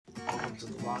Welcome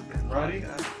to the Locked In Ready?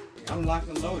 Podcast. I'm locked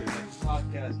and loaded. Like the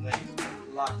podcast name.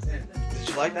 Locked in. Did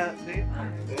you like that, Dave?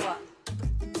 What?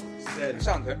 Steady. That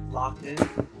sounds good. Locked In.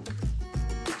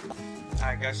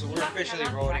 Alright guys, so we're officially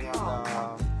rolling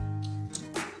on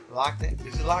the Locked In.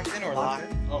 Is it Locked In or Locked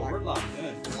Locked? Oh, we're locked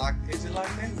in. Is it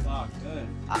Locked In? Locked in.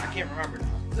 I can't remember now.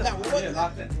 No, what? Yeah,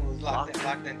 locked in. Locked In.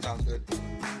 Locked In sounds good.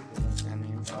 I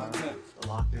mean, Locked in. The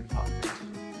Locked In Podcast.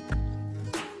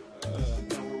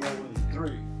 Now we're rolling in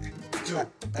 3, 2,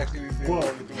 actually we've been 1.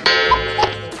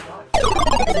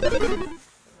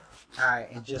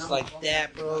 Alright, and just like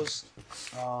that, bros,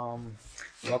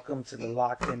 welcome to the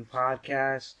Locked In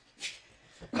Podcast.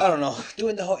 I don't know,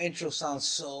 doing the whole intro sounds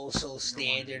so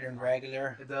standard and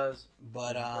regular, It does.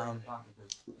 but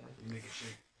You make it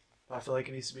shake. I feel like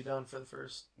it needs to be done for the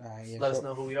first. yeah, Let us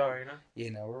know who we are,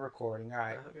 we're recording.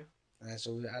 Alright, Okay.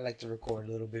 so I like to record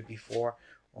a little bit before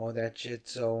all that shit.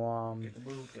 So Get the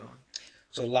mood going.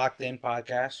 so Locked In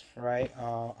Podcast, right?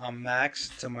 I'm Max.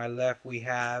 To my left we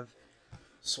have,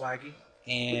 Swaggy.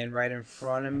 and right in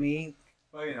front of me,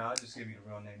 Well, I'll just give you the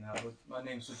real name now. But my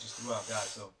name switches throughout, guys.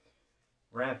 So,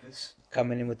 Rampus.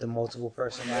 coming in with the multiple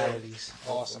personalities.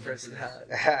 Awesome.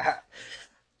 Personality. Just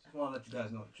want to let you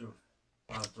guys know the truth.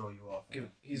 I want to throw you off. Man.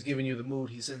 He's giving you the mood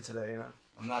he's in today,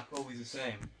 I'm not always the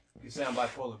same. You say I'm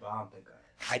bipolar, but I don't think I am.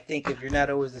 I think if you're not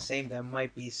always the same, that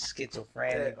might be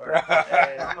schizophrenic. Hey,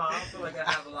 Hey, I don't feel like I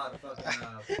have a lot of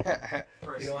fucking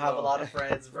You don't have a lot of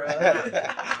friends, bro.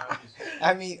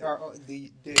 I mean,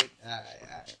 dude,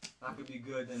 I could be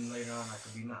good, then later on I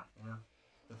could be not,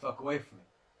 The fuck away from me.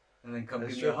 And then come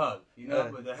That's give me a true. hug, Yeah.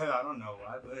 But the hell, I don't know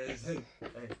why, but it's, hey,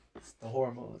 It's the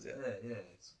hormones, yeah. yeah,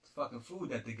 it's fucking food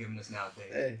that they're giving us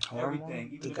nowadays. Hey, Everything.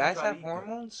 Even do if guys we try have to eat good.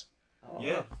 hormones? I don't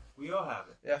Yeah, know. we all have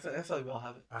it. Yeah, I feel like we all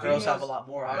have it. Uh, Girls have a females- lot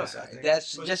more, obviously, I think.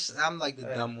 That's But- just, I'm like the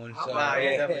Yeah. dumb one. So. Nah,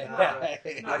 yeah,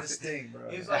 definitely not. I just think, bro.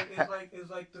 It's like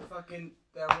the fucking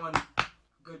that one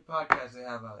good podcast they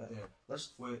have out there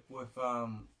Let's. with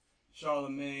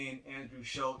Charlemagne, Andrew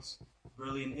Schultz,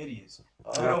 Brilliant Idiots.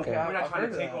 Oh, Okay. We're not I've trying heard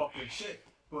to of take that. off their shit,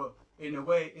 but in a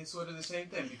way, it's sort of the same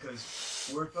thing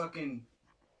because we're fucking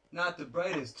not the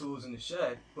brightest tools in the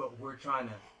shed, but we're trying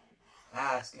to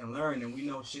ask and learn, and we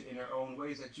know shit in our own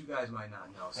ways that you guys might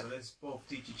not know. So let's both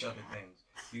teach each other things.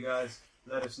 You guys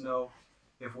let us know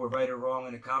if we're right or wrong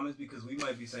in the comments because we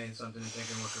might be saying something and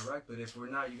thinking we're correct, but if we're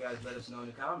not, you guys let us know in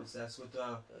the comments. That's what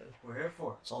we're here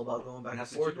for. It's all about going back and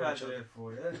That's forth what you with guys each are other. there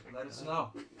for. Yeah, let us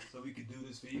know so we could do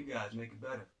this for you guys, make it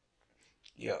better.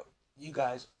 Yo, you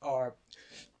guys are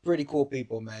pretty cool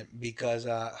people, man, because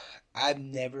I've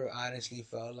never honestly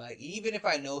felt like, even if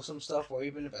I know some stuff, or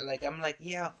even if I'm like,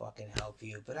 yeah, I'll fucking help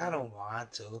you, but I don't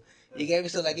want to. You get me?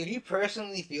 So like, if you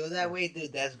personally feel that way,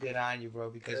 dude, that's good on you, bro,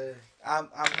 because Hey, I'm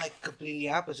like completely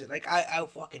opposite. Like, I'll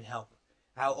fucking help.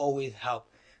 I'll always help,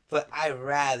 but I'd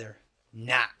rather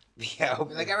not be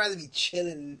helping. Like, I'd rather be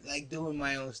chilling, like doing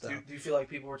my own stuff. do you feel like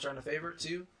people were trying to favor it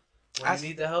too? When I- you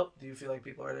need the help, do you feel like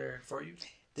people are there for you?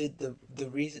 The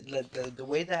reason, like, the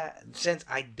way that, since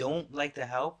I don't like to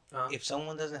help, Uh-huh. if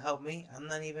someone doesn't help me, I'm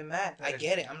not even mad. I Okay.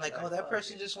 get it. I'm like, oh, that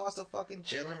person just wants to fucking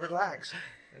chill and relax.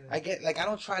 I get, like, I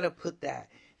don't try to put that,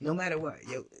 no matter what,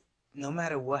 no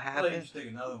matter what I thought you happens. just take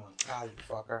another one. Ah, you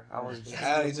fucker. I was, That's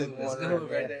I good took move, that's one good right move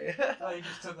there. right there. Oh, you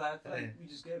just took that. We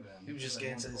just gave it. He was just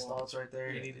getting to his thoughts right there.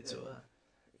 He needed to.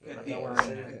 Good Like, deal. I wanna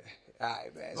sit in.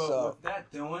 Alright, man. But So, with that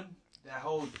doing, that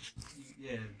whole,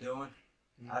 doing.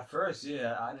 At first, I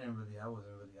didn't really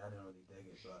dig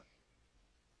it, but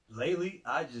lately,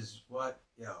 I've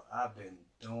been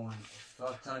doing a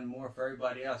fuck ton more for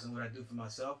everybody else than what I do for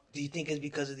myself. do you think it's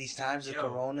because of these times of Yo,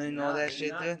 Corona and all that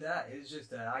shit, not dude? that. It's just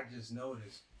that I just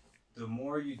noticed the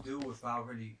more you do without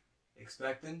really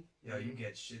expecting, you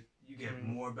get shit. You get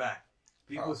more back.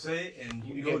 People say it, and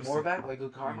You you get notice more it. back, like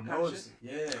good karma You kind of notice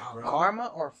shit. it. Yeah, bro. Karma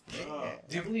or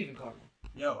Do you believe in karma?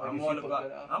 Yo, Like, I'm if all you put about.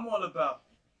 good out? I'm all about.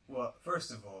 Well,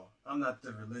 first of all, I'm not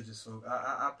the religious folk.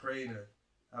 I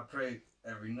pray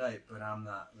every night, but I'm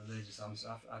not religious.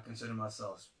 I consider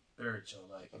myself spiritual.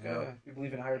 Like, Okay. You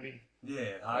believe in higher being?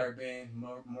 yeah, higher being,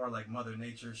 more like Mother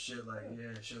Nature shit. Like,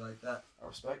 shit like that. I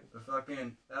respect it. But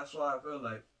fucking, that's why I feel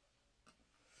like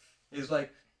it's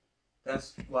like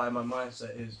that's why my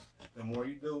mindset is the more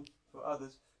you do for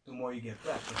others, the more you get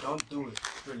back. But don't do it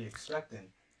really expecting.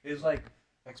 It's like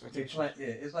you Expectation. plant,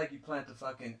 it's like you plant the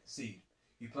fucking seed.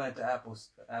 You plant the apple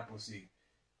seed.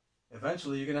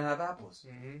 Eventually, you're gonna have apples.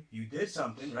 Mm-hmm. You did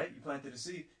something, right? You planted a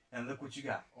seed, and look what you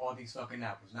got. All these fucking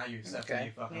apples. Now you're set for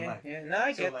your fucking life. Yeah, no,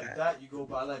 I So get like that. you go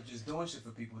by life just doing shit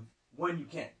for people when you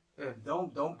can. Yeah.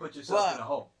 Don't put yourself Well, in a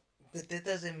hole. But that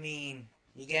doesn't mean,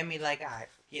 you get me, like,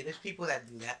 there's people that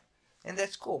do that, and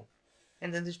that's cool.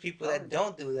 And then there's people that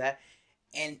don't do that,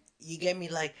 And you get me,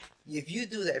 like, if you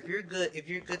do that, if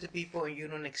you're good to people and you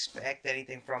don't expect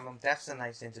anything from them, that's a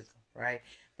nice thing to do, right?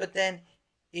 But then,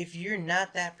 if you're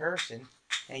not that person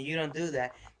and you don't do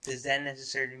that, does that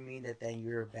necessarily mean that then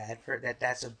you're a bad person?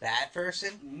 That's a bad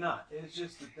person? Nah, it's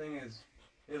just the thing is,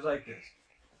 it's like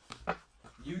this.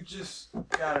 You just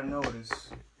gotta notice,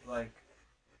 like,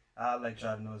 I like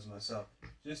try to notice myself.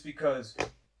 Just because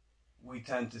we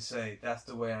tend to say that's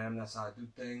the way I am, that's how I do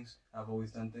things, I've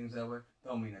always done things that way,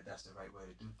 don't mean that that's the right way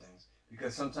to do things.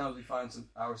 Because sometimes we find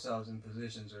ourselves in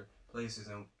positions or places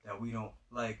that we don't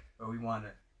like, or we want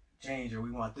to change, or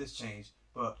we want this change,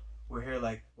 but we're here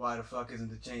like, why the fuck isn't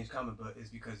the change coming? But it's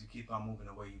because you keep on moving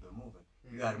the way you've been moving.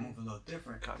 You gotta move a little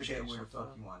different to get where the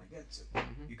fuck you want to get to.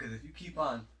 Because if you keep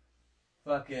on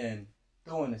fucking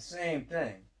doing the same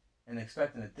thing and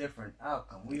expecting a different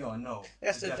outcome, we all know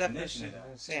that's the definition of that.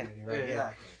 Insanity, right?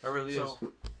 Exactly. It really is.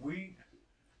 We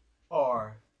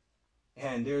are,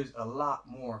 and there's a lot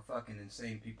more fucking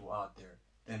insane people out there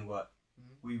than what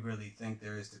we really think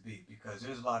there is to be. Because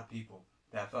there's a lot of people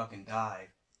that fucking die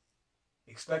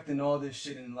expecting all this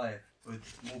shit in life, but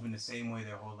moving the same way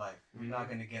their whole life. You're not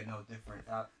gonna get no different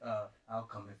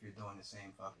outcome if you're doing the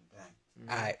same fucking thing.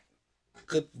 Alright.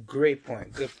 Great point,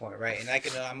 right? And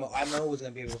I'm always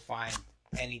gonna be able to find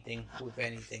anything with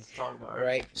anything, Talk about it.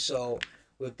 right? So,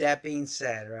 with that being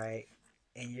said, right,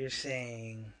 and you're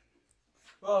saying,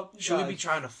 Well, Should we be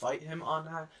trying to fight him on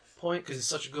that point? Because it's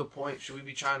such a good point. Should we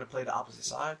be trying to play the opposite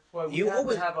side? Well, we you have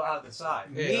always to have it out the side.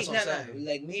 Yeah, me, that's what I'm saying.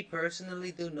 like me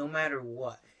personally, dude, no matter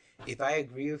what, if I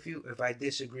agree with you, if I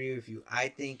disagree with you, I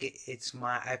think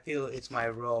I feel it's my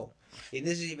role, and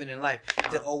this is even in life,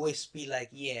 to always be like,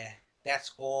 yeah,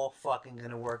 that's all fucking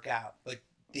gonna work out. But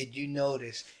did you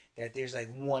notice that there's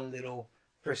like one little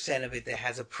 % of it that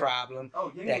has a problem?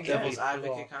 Oh, yeah, That Devil's Yeah.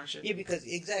 advocate kind of shit. Yeah, because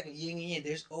exactly, yin and yang,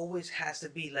 there's always has to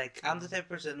be, like, I'm the type of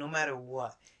person, no matter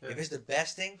what, if it's the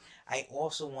best thing, I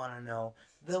also want to know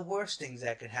the worst things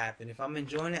that could happen. If I'm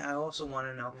enjoying it, I also want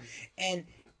to know. And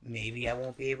maybe I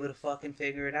won't be able to fucking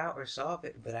figure it out or solve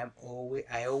it, but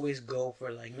I always go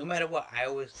for, like, no matter what, I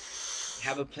always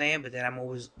have a plan, but then I'm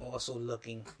always also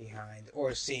looking behind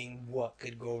or seeing what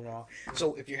could go wrong.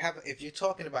 So if you're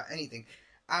talking about anything,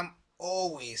 I'm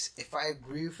always, if I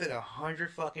agree with it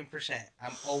 100%,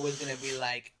 I'm always gonna be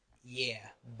like, yeah,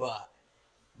 but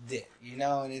this,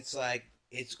 and it's like,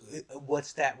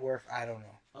 what's that worth? I don't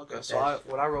know. Okay, so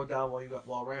what I wrote down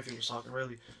while Ramsey was talking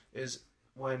really is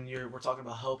when we're talking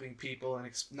about helping people and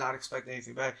not expecting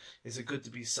anything back. Is it good to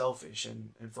be selfish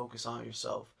and focus on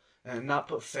yourself and not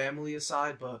put family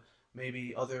aside, but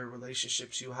maybe other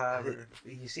relationships you have,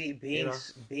 You see,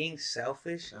 being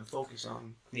selfish, and focus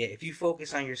on. yeah, if you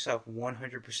focus on yourself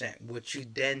 100%, what you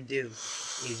then do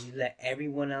is you let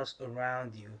everyone else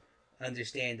around you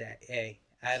understand that, hey,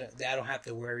 I don't have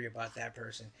to worry about that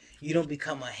person. You don't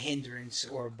become a hindrance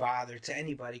or a bother to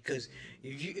anybody, because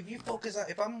if you focus on,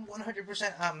 if I'm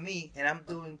 100% on me and I'm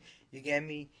doing, you get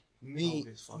me, maybe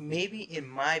it's in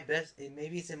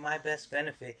my best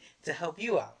benefit to help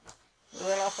you out. Well,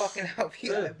 then I'll fucking help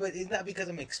you. Yeah. But it's not because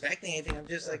I'm expecting anything. I'm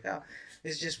just like, oh,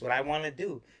 it's just what I want to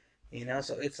do.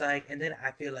 So it's like, and then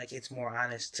I feel like it's more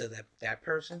honest to that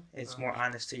person. It's more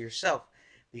honest to yourself.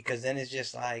 Because then it's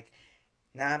just like,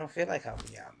 nah, I don't feel like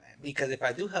helping you out, man. Because if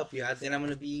I do help you out, then I'm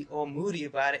going to be all moody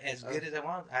about it as good as I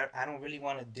want. I don't really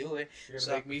want to do it. You're going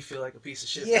to make me feel like a piece of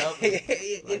shit. Yeah.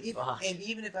 Like, and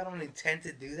even if I don't intend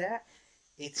to do that,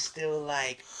 it's still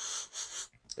like,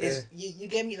 you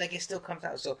get me? Like, it still comes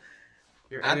out. So,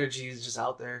 your energy is just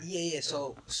out there. Yeah.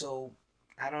 So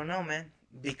I don't know, man.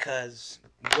 Because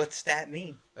what's that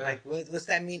mean? Yeah. Like, what's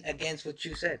that mean against what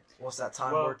you said? What's that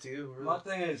time Well, worth to you? Really? My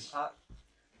thing is,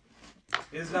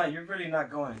 you're really not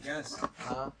going against it.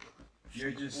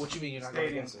 You're just What you mean you're not going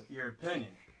stating against it? your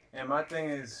opinion. And my thing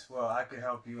is, well, I could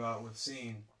help you out with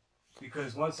seeing,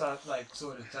 because once I like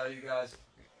sort of tell you guys,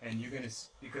 and you're gonna,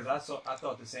 because I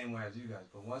thought the same way as you guys,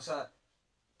 but once I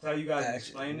tell you guys and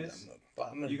explain this,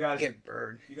 I'm gonna you guys get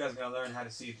burned. You guys are gonna learn how to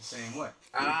see it the same way.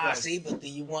 See, but do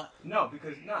you want? No,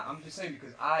 I'm just saying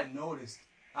because I noticed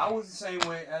I was the same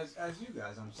way as you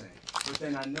guys. I'm saying, but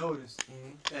then I noticed,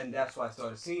 and that's why I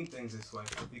started seeing things this way.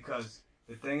 Because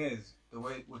the thing is, the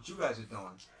way what you guys are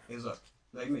doing is, look,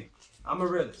 like me, I'm a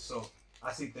realist, so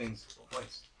I see things both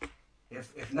ways.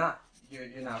 If not, you're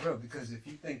not real, because if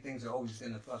you think things are always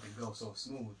gonna fucking go so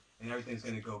smooth and everything's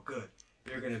gonna go good,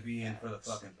 you're gonna be in for the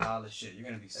fucking pile of shit. You're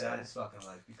gonna be sad as fucking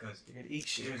life, because You're gonna eat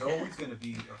shit. there's always gonna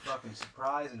be a fucking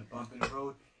surprise and a bump in the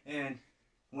road. And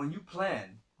when you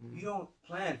plan, you don't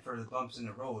plan for the bumps in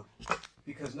the road,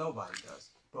 because nobody does.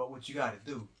 But what you gotta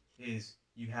do is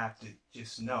you have to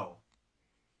just know,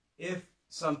 if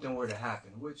something were to happen,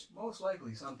 which most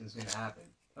likely something's going to happen.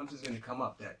 Something's going to come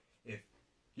up that if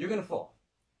you're going to fall,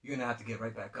 you're going to have to get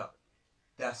right back up.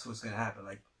 That's what's going to happen.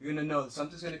 Like, you're going to know that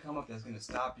something's going to come up that's going to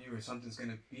stop you, or something's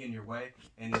going to be in your way,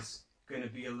 and it's going to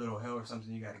be a little hill or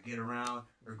something you got to get around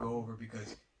or go over,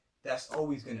 because that's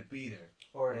always going to be there.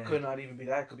 Or it could not even be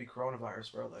that. It could be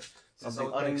coronavirus, bro. Like, That's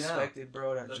something the thing unexpected,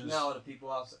 bro. That Look just... now at the people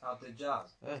out their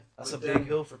jobs. Yeah, that's But a big then-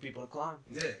 hill for people to climb.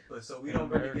 Yeah, but so we don't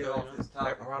really get off this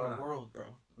topic. Around the world, bro.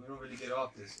 We don't really get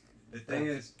off this. The thing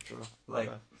is, True. like,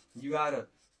 Okay. you gotta,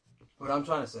 what I'm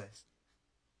trying to say,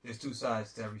 there's two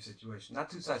sides to every situation. Not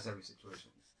two sides to every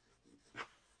situation.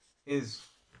 Is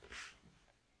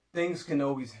things can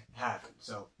always happen.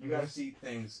 So you gotta see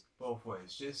things both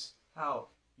ways. Just how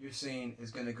you're saying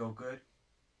is gonna go good,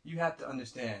 you have to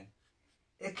understand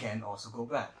it can also go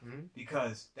bad. Mhm.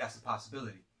 Because that's a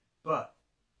possibility. But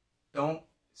don't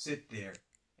sit there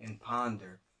and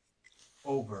ponder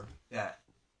over that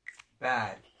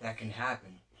bad that can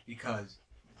happen, because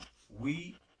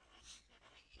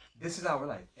this is our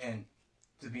life, and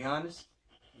to be honest,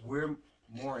 we're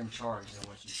more in charge than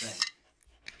what you think.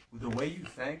 The way you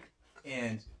think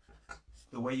and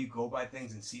the way you go by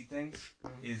things and see things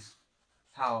is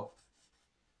how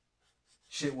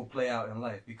shit will play out in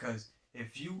life. Because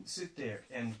if you sit there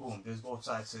and boom, there's both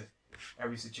sides to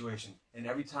every situation, and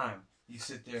every time you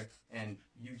sit there and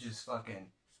you just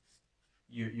fucking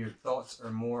your thoughts are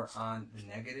more on the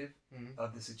negative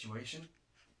of the situation,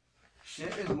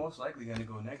 shit is most likely going to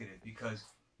go negative. Because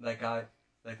like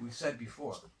we said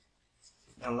before,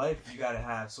 in life you got to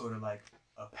have sort of like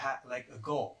a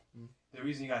goal. The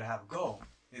reason you got to have a goal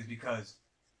is because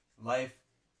life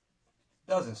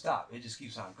doesn't stop, it just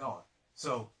keeps on going.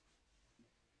 So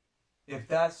if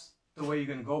that's the way you're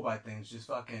going to go by things, just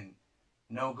fucking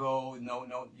no goal, no,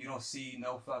 you don't see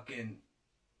no fucking,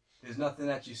 there's nothing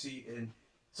that you see, and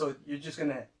so you're just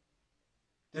gonna,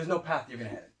 there's no path you're gonna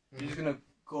head. You're just gonna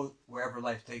go wherever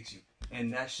life takes you,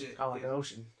 and that shit. Kind of like an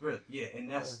ocean. Really, yeah, and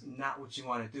that's not what you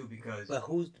want to do, because. But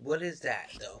what is that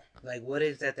though? Like, what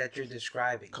is that you're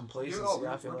describing? Complacency.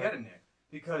 I feel we're like. getting there,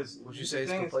 because. Would you say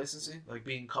it's complacency? Like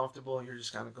being comfortable and you're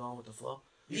just kind of going with the flow?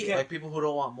 Yeah. Like people who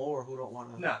don't want more, who don't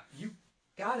want to. Nah, you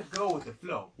gotta go with the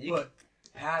flow, but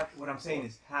what I'm saying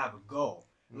is have a goal.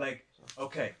 Like,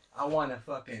 okay, I want to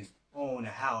fucking own a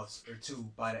house or two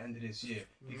by the end of this year,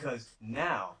 because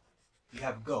now you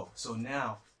have a goal. So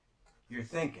now you're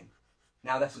thinking.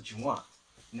 Now that's what you want.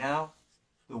 Now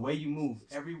the way you move,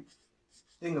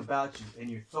 everything about you and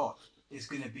your thought is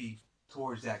going to be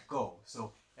towards that goal.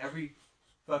 So every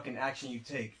fucking action you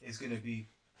take is going to be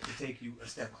to take you a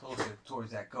step closer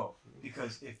towards that goal.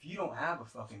 Because if you don't have a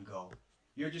fucking goal,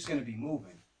 you're just going to be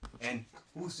moving. And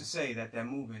who's to say that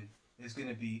moving is going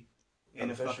to be in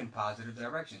a fucking positive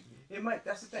direction? It might.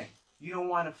 That's the thing. You don't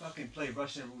want to fucking play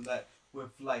Russian roulette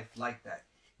with life like that.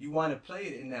 You want to play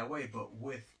it in that way, but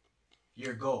with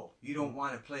your goal. You don't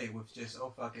want to play it with just,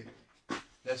 oh, fuck it,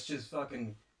 let's just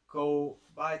fucking go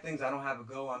buy things. I don't have a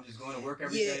goal. I'm just going to work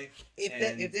every day.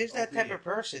 If there's that type of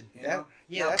person,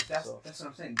 that's what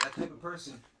I'm saying. That type of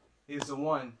person is the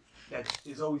one that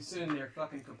is always sitting there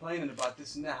fucking complaining about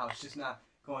this and that, how it's just not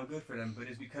going good for them. But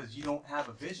it's because you don't have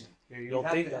a vision. You don't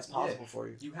think that's possible for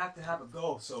you. You have to have a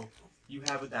goal, so you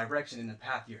have a direction in the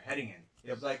path you're heading in.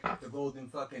 It's like the golden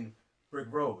fucking brick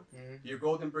road. Your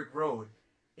golden brick road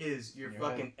is your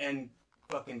fucking end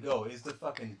fucking goal.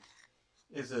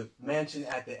 Is a mansion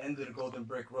at the end of the golden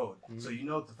brick road. So you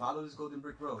know to follow this golden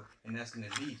brick road, and that's gonna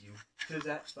lead you to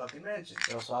that fucking mansion.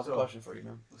 I also have a question for you,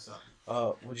 man. What's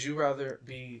up? Would you rather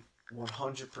be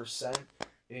 100%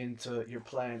 into your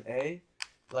plan A?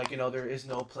 Like, you know, there is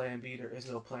no plan B, there is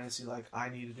no plan C. Like, I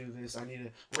need to do this, I need to,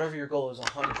 whatever your goal is,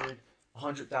 $100,000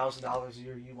 a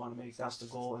year you want to make, that's the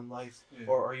goal in life. Yeah.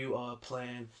 Or are you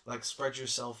plan, like, spread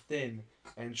yourself thin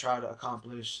and try to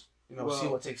accomplish, you know, see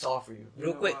what takes off for you?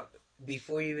 Real quick,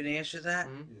 before you even answer that,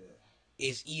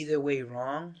 is either way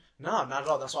wrong? No, not at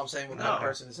all. That's what I'm saying with that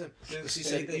person is him.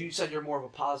 You said you're more of a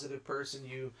positive person,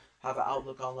 you have an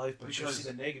outlook on life, but you see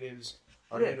the negatives.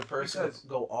 Are you the person to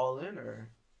go all in, or?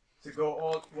 To go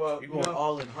all, well, you're going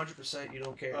all in, 100%, you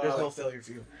don't care. There's no failure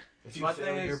for you. If you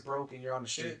fail, you're broke and you're on the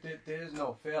street. There's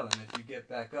no failing if you get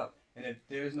back up. And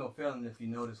there's no failing if you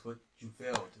notice what you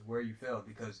failed, where you failed.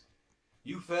 Because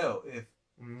you fail if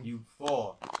you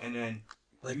fall, and then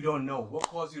you don't know what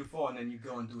caused you to fall, and then you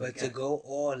go and do it again. But to go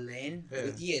all in,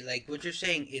 like what you're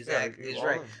saying is right.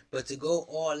 In. But to go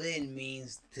all in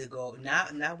means to go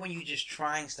not when you're just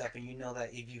trying stuff and you know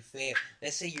that if you fail,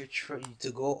 let's say you're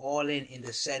to go all in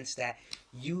the sense that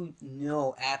you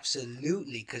know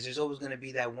absolutely, because there's always going to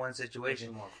be that one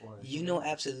situation. You know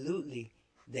absolutely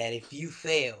that if you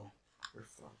fail, We're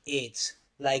fucked. it's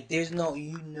like there's no,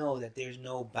 that there's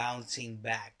no bouncing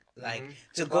back. Like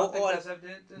to I go don't think all, that's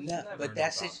no, no, but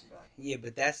that's it. Yeah,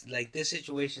 but that's like this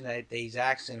situation that he's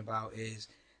asking about is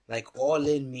like all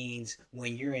in means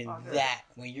when you're in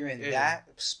that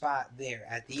spot there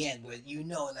at the end where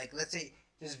like let's say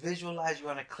just visualize you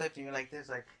on a cliff and you're like this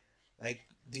like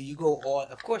do you go all?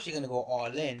 Of course you're gonna go all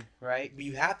in, right? But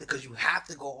you have to because you have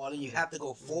to go all in. You have to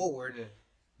go forward. Yeah.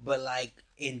 But like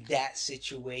in that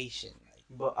situation,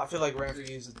 But I feel like Ramsey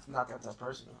is not that type of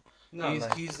person. No,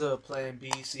 He's the plan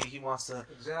B, C. He wants to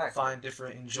find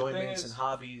different enjoyments and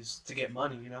hobbies to get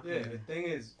money. Yeah, the thing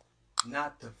is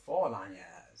not to fall on your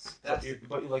ass.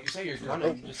 But like you say, you're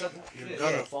gonna. You just said that. You're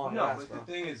gonna fall on your ass, but bro. the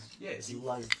thing is, It's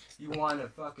life. you want to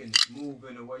fucking move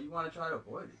in a way. You want to try to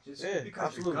avoid it. Just because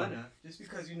absolutely. you're gonna. Just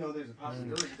because you know there's a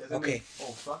possibility doesn't mean, oh,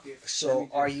 fuck it. So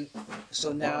are you?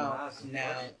 So now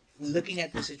looking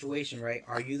at the situation, right?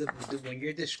 Are you when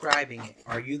you're describing it?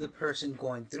 Are you the person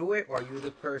going through it, or are you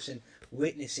the person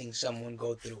witnessing someone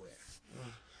go through it?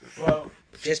 Well,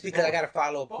 just because I got a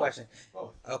follow up question.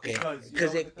 Both. Okay,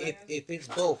 because if it's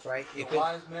both, right? If a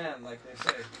wise man, like they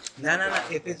say. No.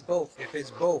 If it's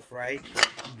both, right?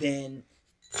 Then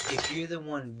if you're the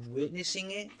one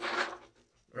witnessing it,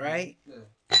 right?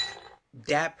 Yeah.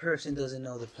 That person doesn't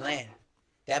know the plan.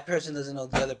 That person doesn't know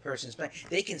the other person's plan.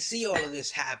 They can see all of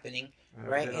this happening,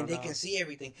 right? And they can see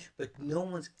everything, but no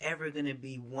one's ever going to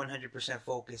be 100%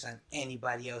 focused on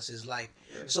anybody else's life.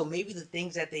 Yeah. So maybe the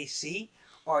things that they see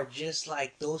are just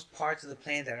like those parts of the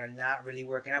plan that are not really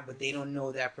working out, but they don't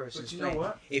know that person's plan. But you know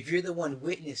what? If you're the one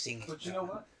witnessing it. But you know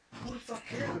what? Who the fuck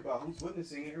cares about who's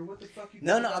witnessing it or what the fuck you?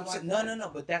 No.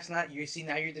 But that's not. You see,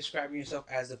 now you're describing yourself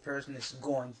as the person that's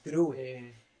going through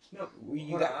it. No,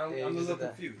 I'm a little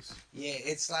confused. Yeah,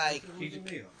 it's like. There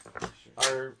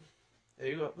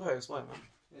you go. Go ahead, explain.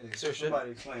 Yeah,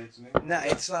 somebody explain it to me. No,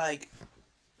 it's like.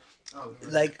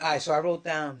 Like, alright, so I wrote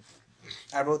down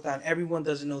everyone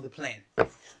doesn't know the plan,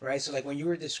 right? So like when you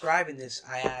were describing this,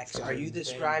 I asked, are you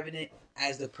describing it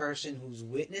as the person who's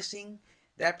witnessing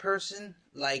that person?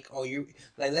 Like, or you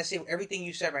like, let's say everything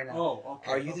you said right now. Oh,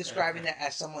 okay. Are you describing that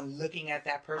as someone looking at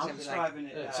that person? I'm describing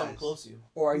it as someone close to you.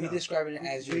 Or are you describing it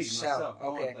as yourself?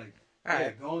 Okay.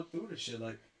 Alright. Going through the shit,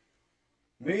 like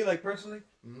me, like personally,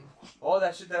 all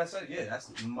that shit that I said, yeah,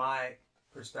 that's my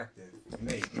perspective.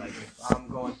 Me, like if I'm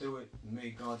going through it,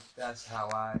 that's how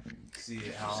I see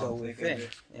it, how I'm thinking of it.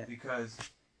 Yeah. Because,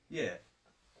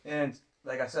 and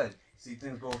like I said, see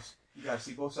things both. You gotta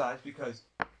see both sides because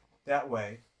that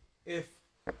way, if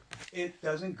it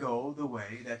doesn't go the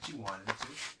way that you wanted it to,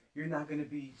 you're not gonna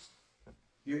be.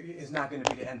 It's not gonna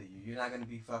be the end of you. You're not gonna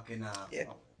be fucking.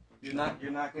 You're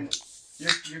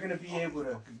gonna be able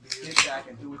to get back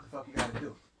and do what the fuck you gotta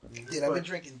do. Dude, I've been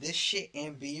drinking this shit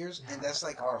and beers, and that's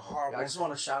like horrible. I just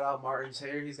want to shout out Martin's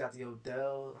hair. He's got the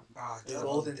Odell, the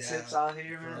golden tips out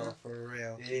here, man. For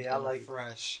real. Yeah, I like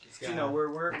fresh. You know,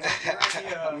 we're in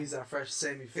the, he's that fresh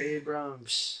Sammy Fade, bro.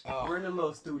 We're in a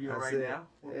little studio right now.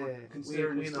 Yeah,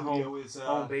 considering we the in studio is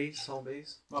home base.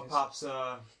 My pop's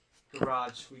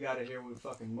garage. We got it here with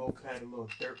fucking moped, a little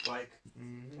dirt bike,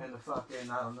 and the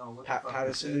fucking I don't know what the fuck.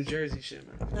 Patterson, New Jersey shit,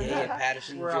 man. Yeah,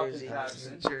 Patterson, New Jersey.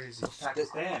 New Jersey.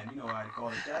 Pakistan, you know why they call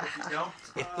it that. If you don't,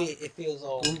 it feels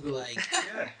all like.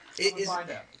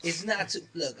 It's not too.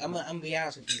 Look, I'm gonna be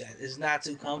honest with you guys. It's not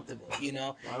too comfortable, you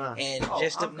know. And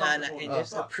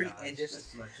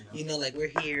you know, like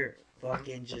we're here.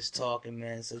 Fucking just talking,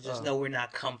 man. So just know we're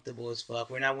not comfortable as fuck.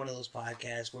 We're not one of those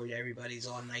podcasts where everybody's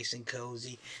all nice and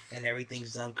cozy and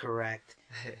everything's done correct.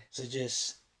 So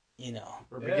just, you know.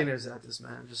 We're beginners at this,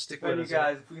 man. Just stick with us. You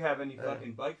guys, if we have any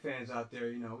fucking bike fans out there,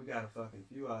 you know, we got a fucking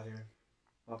few out here.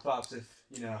 My pops, if,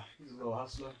 you know, he's a little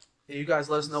hustler. Yeah, you guys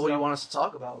let us know what you want us to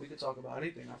talk about. We could talk about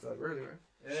anything, I feel like, really, right?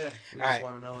 Yeah. We just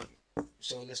want to know it.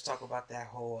 So let's talk about that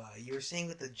whole, you were saying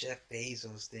with the Jeff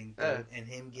Bezos thing, dude, and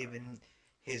him giving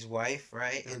his wife,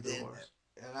 right? And then,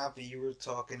 after you were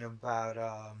talking about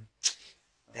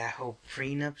that whole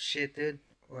prenup shit, dude,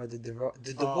 or the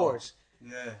divorce.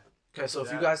 Yeah. Okay, so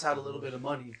if you guys had a little bit of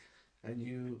money and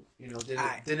you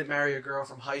didn't marry a girl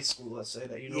from high school, let's say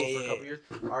that you know for a couple years,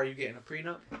 are you getting a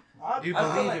prenup? Do you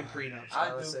believe in prenups? I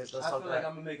do. I feel like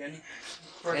I'm gonna make any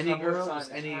girl,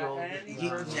 any old.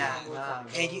 Nah.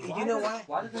 And you know why?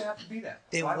 Why does it have to be that?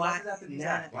 Then why does it have to be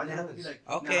that? Why does it have to be like?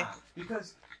 Okay. Nah,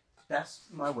 because that's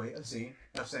my way of saying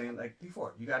like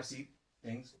before. You gotta see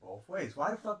things both ways.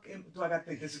 Why the fuck do I gotta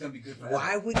think this is gonna be good for everyone?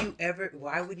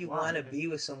 Why would you want to be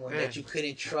with someone that you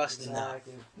couldn't trust enough?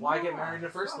 Why get married in the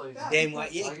first place? Then why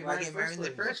get married in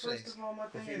the first place?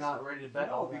 If you're not ready to bet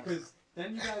because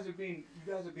then you guys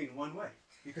are being one way.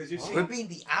 Because you're Well, seeing. We're being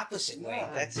the opposite way.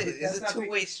 Yeah, That's it. That's It's a not being-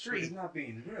 two-way But it's street. not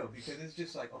being real because it's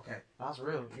just like, okay, That's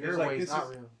real. It's Your like, way is this not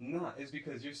is- real. no, it's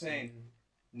because you're saying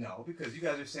no, because you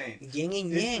guys are saying Yin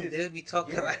and This yang, is- dude. We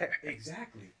talked yeah, about it.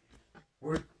 exactly.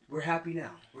 We're happy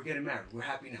now. We're getting married. We're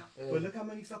happy now. Yeah. But look how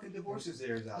many fucking divorces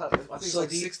there is I out think there. it's So like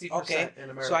do you- 60% okay, in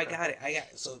America. So I got it.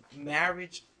 So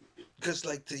marriage, because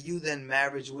like to you, then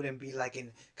marriage wouldn't be like in.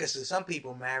 Because to some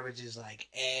people, marriage is like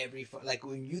like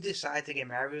when you decide to get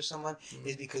married with someone,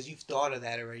 is because you've thought of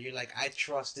that already. You're like, I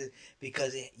trust it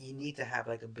because you need to have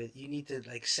like a bit. You need to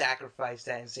like sacrifice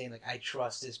that and saying like, I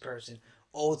trust this person.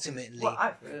 Ultimately, Well,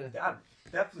 I Yeah.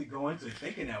 definitely go into it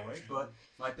thinking that way, but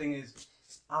my thing is,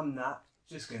 I'm not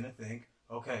just gonna think,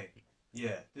 okay,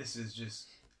 yeah, this is just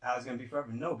how it's gonna be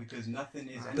forever. No, because nothing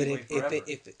is but anyway forever.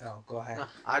 if oh, go ahead. No,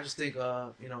 I just think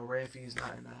Ramfi's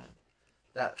not in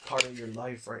that part of your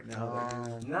life right now.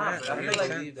 that Nah, yeah, but I I really feel like-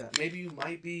 believe that. Maybe you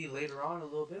might be later on a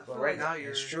little bit, I but feel right like now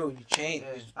you're. It's true. You change.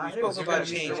 Yeah. We I hear spoke what You're about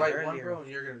gonna meet change the right one, earlier. bro, and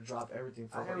you're gonna drop everything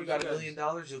I for hear her. You what got you $1 guys-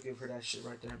 million, you'll give her that shit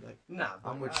right there. And be like, Nah,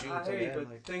 I'm but with you I until hear you, then, but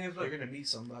like, the thing is, you're like, gonna meet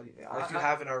somebody. I- If you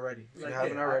haven't already, if you like,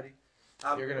 haven't yeah, already,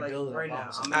 I'm, you're gonna like, build that right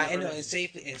now. bond. I'm I in a know,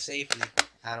 relationship. and safely.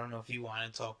 I don't know if you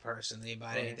want to talk personally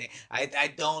about Right. anything. I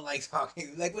don't like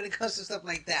talking like when it comes to stuff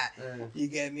like that. You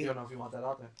get me? you don't know if you want that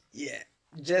out there. Yeah.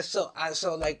 Just so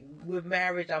like with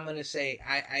marriage, I'm gonna say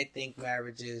I think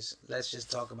marriage is. Let's just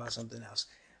talk about something else.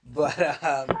 But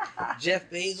Jeff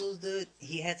Bezos, dude,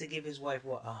 he had to give his wife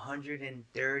what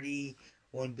 $131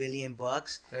 billion.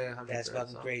 Yeah, That's 130,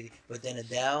 fucking so. crazy. But then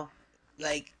Adele,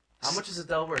 like How much is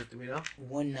Adele worth? Do we know?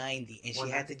 190, and she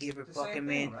had to give her The same fucking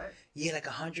thing, man, right? yeah, like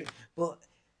 100. But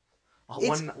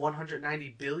It's-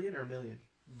 190 billion or million?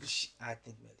 I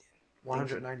think million.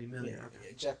 190 million. Yeah,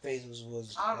 Okay. Jeff Bezos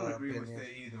was. I don't agree with billion.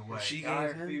 it either way. She Guy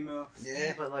gave or him- female.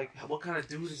 Yeah, but like, what kind of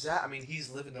dude is that? I mean, he's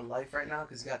living the life right now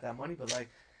because he got that money. But like,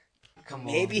 come on.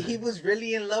 Maybe he man. was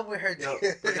really in love with her. Yo,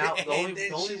 dude. but now the And only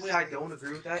then way she's I like- don't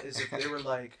agree with that is if they were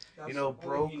like, That's broke,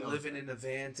 only he knows. living in a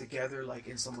van together, like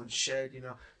in someone's shed.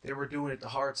 They were doing it the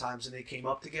hard times and they came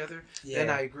up together. Then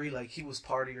Yeah. I agree. Like he was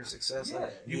part of your success. Like,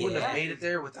 Yeah, you wouldn't have yeah. made it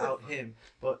there without him.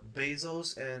 But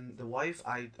Bezos and the wife,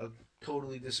 I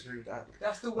totally disagree with that.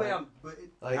 That's the way Like- I'm. But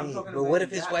like- I'm talking But about what if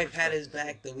in his that wife had his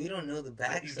perspective. back? Though we don't know the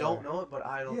back. You don't know it, but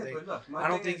I don't Yeah, think. but look, my I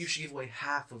don't thing think is- you should give away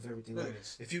half of everything. Look Like, at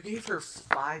this. if you gave her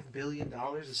 $5 billion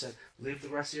and said, live the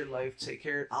rest of your life,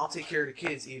 I'll take care of the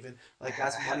kids even, like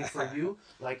that's money for you,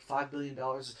 like $5 billion.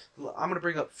 I'm going to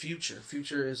bring up Future.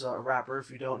 Future is a rapper,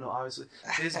 if you don't know, obviously.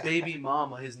 His baby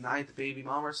mama, his 9th baby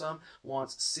mama or something,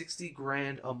 wants 60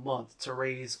 grand a month to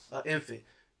raise an infant.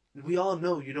 We all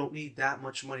know you don't need that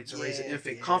much money to raise an Yeah,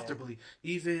 infant yeah. comfortably.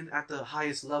 Even at the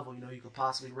highest level, you could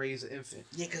possibly raise an infant.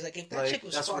 Yeah, because like if that Like, chick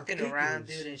was that's fucking around,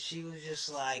 ridiculous. dude, and she was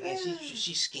just like, and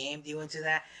she scammed you into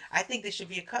that, I think there should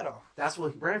be a cutoff. That's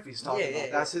what Ramfy's talking Yeah, about.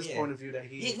 yeah, That's his yeah. point of view that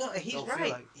he. Yeah, no, he's don't feel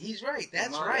right. like- He's right.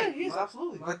 That's My- Yeah, right. he is, My-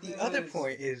 absolutely. my But the thing other is-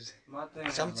 point is My thing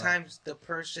is, sometimes the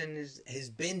person has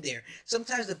been there.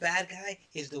 Sometimes the bad guy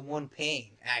is the one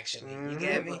paying. Actually, you Mhm.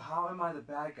 get yeah, me? but how am I the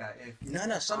bad guy if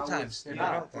No. Sometimes You're you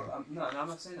not. know? No, I'm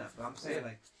not saying that. But I'm saying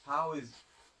like, how is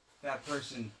that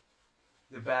person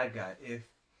the bad guy if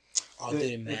Oh, if dude,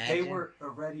 they imagine. were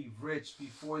already rich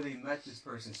before they met this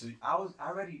person? So I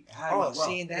already had my Oh, wealth.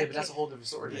 seeing Yeah, that. but that's a whole different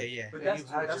story. Yeah, yeah. But Yeah, that's you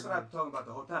had that's your what I'm money. talking about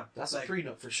the whole time. That's like, a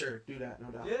prenup for sure. Do that, no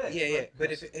doubt. Yeah, Yeah.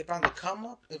 But if on the come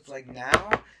up, if like now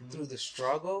through the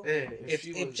struggle, Yeah, if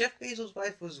she if was, Jeff Bezos'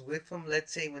 wife was with him,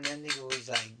 let's say when that nigga was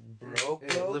like broke,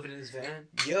 yeah, bro, living in his van,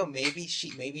 yo, maybe she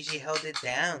held it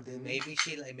down, dude. Maybe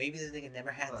maybe this nigga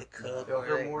never had to cook. yo, or,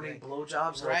 her like, morning like-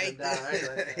 blowjobs, Right? right? Down,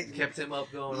 right? Like, kept him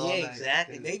up going all Yeah, night.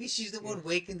 exactly. Maybe she's the one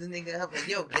waking the nigga up. Like,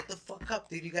 yo, get the fuck up,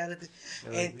 dude. You gotta. Yeah,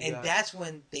 like, we And got- that's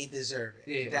when they deserve it.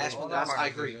 Yeah, that's well, when the I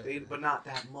agree, deserve it. but not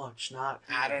that much. Not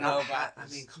I don't not know ha- about- I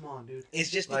mean, come on, dude. It's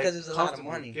just Like, because there's a lot of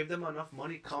comfortably. money. Give them enough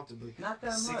money comfortably. not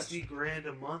that much. 60 grand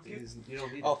a month is you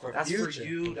don't need. Oh, for that's future. for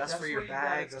you. That's for your where you gotta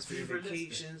bags. That's for be your realistic.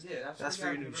 vacations. Yeah, That's for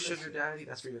your new sugar realistic. daddy.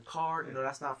 That's for your car.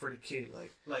 That's not for the kid.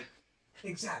 Like, Like,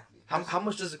 exactly. how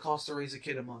much does it cost to raise a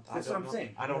kid a month? That's I don't what I'm know.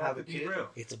 saying. I don't You have a to be kid. real.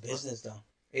 It's a business, though.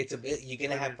 It's a bit. You're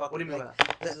gonna have fucking. What do you mean like,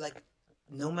 by that? like,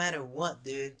 no matter what,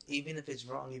 dude, even if it's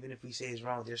wrong, even if we say it's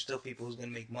wrong, there's still people who's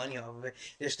gonna make money off of it.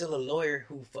 There's still a lawyer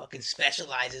who fucking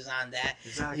specializes on that.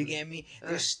 Exactly. You get me? Yeah.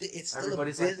 There's it's still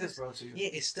Everybody's a like business. this, bro. To you. Yeah,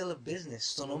 it's still a business.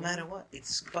 So no Mhm. matter what,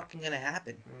 it's fucking gonna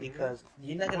happen Mhm. because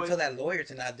you're not gonna But- tell that lawyer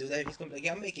to not do that. He's gonna be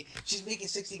like, she's making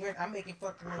 60 grand. I'm making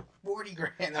fucking like 40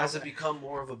 grand. Has it become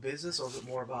more of a business, or is it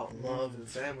more about love and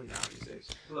family now these days?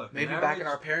 Look, Maybe back in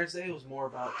our parents' day, it was more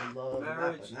about the love and that,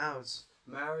 Marriage- but now it's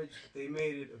marriage, they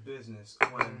made it a business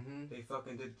when Mhm. they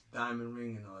fucking did the diamond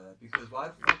ring and all that. Because why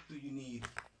the fuck do you need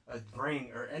a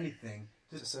ring or anything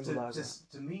To symbolize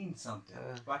to mean something.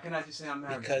 Yeah. Why can't I just say I'm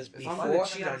married? Because If I'm before, gonna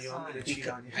cheat on you, I'm gonna cheat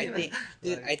on you. I think,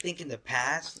 dude, Like, I think in the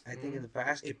past,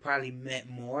 it probably meant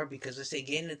more because let's say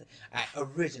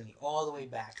originally all the way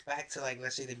back to like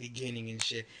let's say the beginning and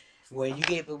shit. When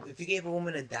if you gave a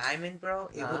woman a diamond, bro,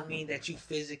 it would mean that you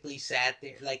physically sat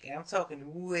there. Like I'm talking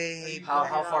way. how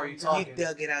far are you talking? You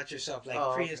dug it out yourself, like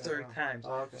prehistoric times.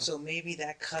 Oh, okay. So maybe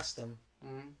that custom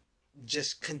Mhm.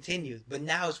 just continued, but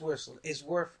now it's worth.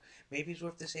 Maybe it's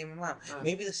worth the same amount.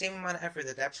 Maybe the same amount of effort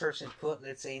that person put,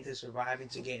 let's say, into surviving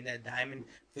to getting that diamond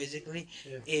physically,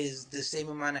 is the same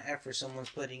amount of effort someone's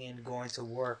putting in going to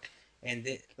work, and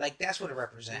that's what it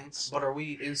represents. But are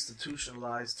we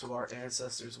institutionalized to our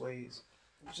ancestors' ways?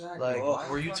 Exactly. Like,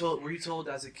 were you told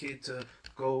as a kid to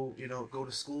go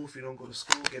to school? If you don't go to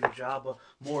school, get a job. But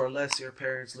more or less, your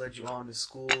parents led you on to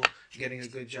school, getting a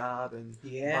good job, and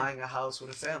buying a house with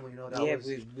a family.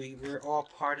 We were all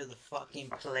part of the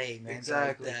fucking play, man.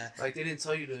 Exactly. Like they didn't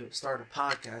tell you to start a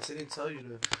podcast. They didn't tell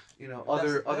you to,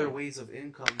 other ways of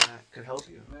income that could help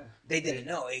you. They didn't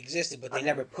know it existed, but they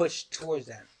never pushed towards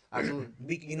that.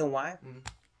 Absolutely. You know why?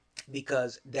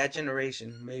 Because that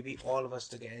generation, maybe all of us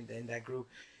together in that group,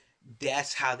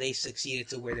 that's how they succeeded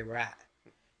to where they were at.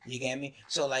 You get me?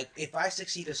 So, like, if I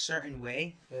succeed a certain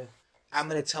way, I'm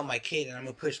going to tell my kid, and I'm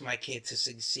going to push my kid to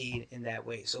succeed in that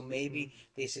way. So maybe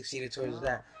they succeeded towards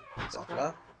that. What's up,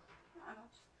 love?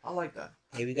 I like that.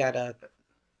 Hey, we got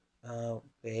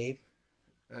Babe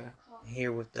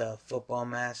here with the football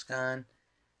mask on.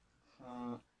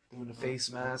 Doing the face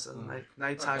mask and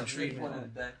nighttime treatment.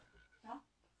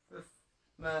 Fifth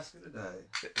mask of the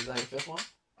day. Is that your fifth one?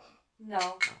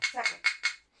 No, second.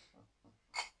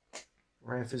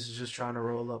 Ramphis is just trying to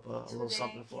roll up a little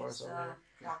something for us over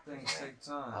here. Things take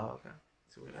time. Oh, okay.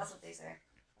 That's what they say.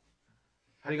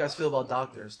 How do you guys feel about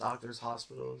doctors,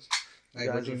 hospitals?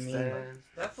 Like, what do you mean?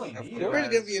 Definitely Of need course,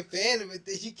 it. gonna be a fan of it.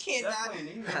 You can't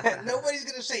Definitely need not. it. Nobody's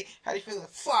gonna say, "How do you feel?"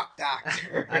 Fuck,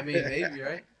 doctor. I mean, maybe,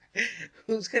 right?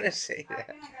 Who's gonna say Alright,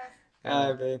 that? good night, guys. All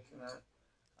right, babe.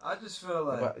 I just feel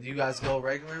like But do you guys go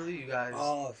regularly? You guys?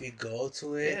 Oh, if you go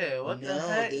to it, Yeah, what no, the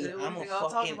heck? dude. What I'm do a you think I'll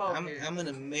talk fucking. about here? I'm an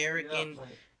American.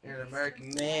 You're an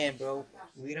American. Man, bro,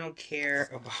 we don't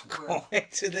care about going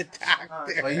to the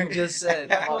doctor. Well, you just said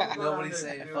Fuck, nobody's go down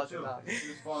saying there, fuck do it about too. it.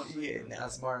 Just fall asleep. Yeah, no.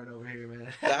 That's Martin over here,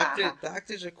 man.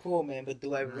 Doctors are cool, man, but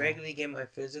do I regularly get my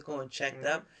physical and checked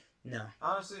up? No.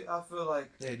 Honestly, I feel like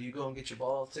Yeah, do you go and get your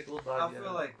ball tickled by I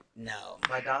feel like No.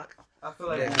 by doc? I feel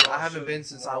like Yeah, we all I haven't should been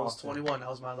since more I was often. 21. That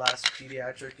was my last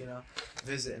pediatric,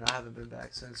 visit, and I haven't been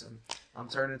back since. And I'm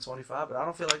turning 25, but I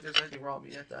don't feel like there's anything wrong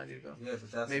with me yet that I need to go. Yeah,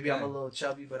 but that's Maybe the I'm a thing. little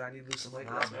chubby, but I need to lose some weight.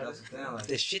 Nah, That's but better. that's the thing. Like,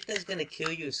 The shit that's gonna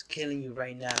kill you is killing you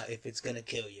right now if it's gonna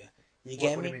kill you. You What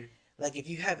get do me? you mean? Like if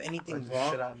you have anything Like the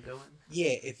wrong, shit I'm doing?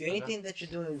 yeah, if anything that you're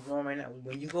doing is wrong right now,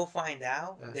 when you go find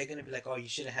out, Yeah. they're gonna be like, "Oh, you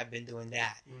shouldn't have been doing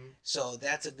that." Mhm. So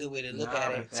that's a good way to look Nah,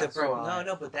 at it. but that's No,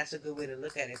 why- but that's a good way to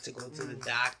look at it to go to the Mm.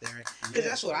 doctor because Yeah,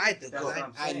 that's what I do. that's Because what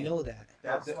I'm I saying. know that.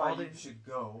 That's the- why all you they- should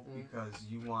go Mm. because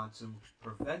you want to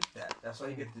prevent that. That's why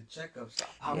you get the checkups.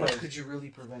 How Yeah. much could you really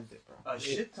prevent it, bro? A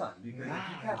shit ton because Nah, if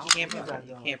you I catch don't You can't think prevent. I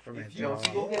You don't. can't prevent. If it you- all. If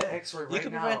you go get an X-ray You right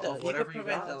can now prevent of you whatever can you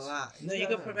prevent got, a lot. No, you yeah.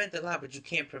 can prevent a lot, but you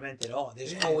can't prevent it all.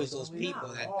 There's Yeah, always those well, people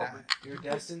not that all, die. you're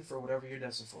destined for whatever you're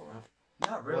destined for, right?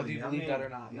 Not really. Whether you believe that or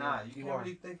not, Nah, yeah, you you can't are.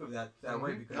 really think of that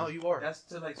way Mhm. because No, you are. that's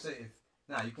to like say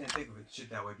if you can't think of it shit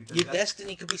that way because Your that's,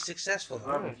 destiny could be successful.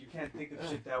 though. Right, you can't think of Yeah.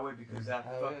 shit that way because that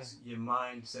Oh, fucks your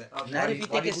mindset up. Not do if you- you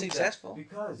why think do you it's believe that? successful.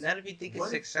 Because Not if you think it's what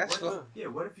if- successful.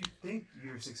 What if you think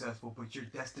you're successful but you're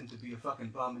destined to be a fucking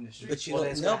bum in the street? But you Well,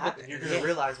 don't it's know. gonna happen. You're gonna yeah.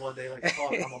 realize one day, like,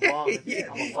 fuck, I'm a bum. And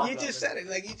Yeah, I'm a fuck you up just and- said it.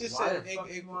 Like you just Why said the it.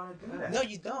 fuck you want to do that? No,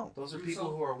 you don't. Those are You people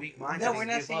so- who are weak-minded No, we're and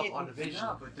not give saying- up on the vision.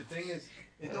 Nah, but the thing is,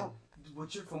 it Yeah. don't. From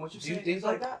what you're Do you saying, think it's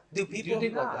like that? Do Do you people?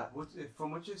 think like nah, that?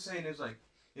 from what you're saying is like,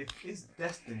 if it's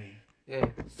destiny, Yeah,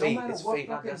 fate. no matter It's what fate,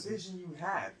 not fucking destiny. vision you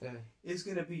have, Yeah. it's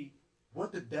gonna be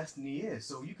what the destiny is.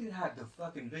 So you can have the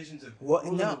fucking visions of What?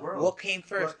 ruling No. the world. What came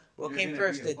first? but What you're came gonna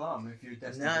first? Be a bum if you're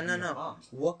destined No, to no, be no. a bum.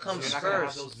 What So comes you're not gonna have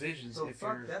first? those visions So if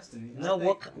fuck you're. destiny. No. I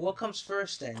think- What comes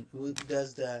first then?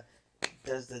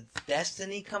 Does the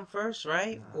destiny come first,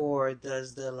 right? Nah. Or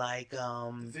does the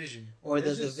Vision. or It's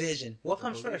does just- the vision? What the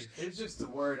comes belief. first? It's just the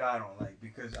word I don't like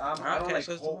because I Okay, don't like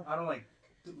so it's the hope. word. I don't like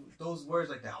those words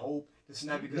like that hope. This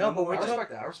and that because No, I'm but more we're I like, talking-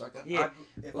 respect that. I respect that. Yeah.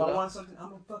 if Well, I want something, I'm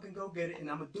gonna fucking go get it,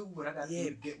 and I'm gonna do what I got to Yeah. do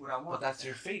to get what I want. But that's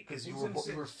your fate because you Who's were gonna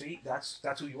say- you were fate. That's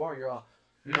who you are. You're all.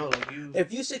 Like you.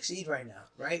 If you succeed right now,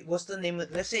 right? What's the name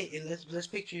of? Let's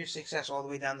picture your success all the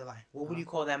way down the line. What would you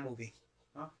call that movie?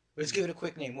 Huh? Let's give it a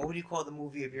quick name. What would you call the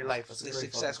movie of your life? That's a The great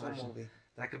successful fucking question. movie.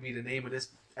 That could be the name of this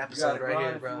You episode gotta right grind here,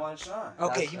 if you bro. want to shine.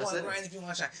 Okay, That's you want to it. grind if you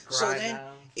want to shine. So Grind then,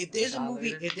 now, if there's a shine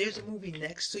movie, later. if there's a movie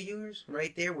next to yours,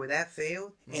 right there where that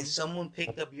failed, and Mhm. someone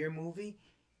picked up your movie,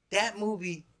 that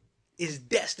movie is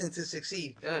destined to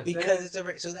succeed Yeah. because it's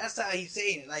a. So that's how he's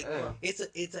saying it. Like Yeah. it's a.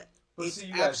 But It's see,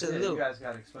 you guys, absolute. you guys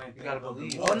gotta explain. You gotta things a little bit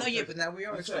believe. more, Oh no, yeah, because but now we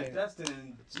are you said explaining. Destin,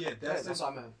 and Yeah, Destin. that's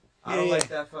what I meant. I don't Yeah, like yeah.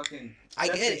 that fucking. I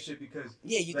get Destin it. shit because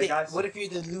Yeah, you like think. I What said, if you're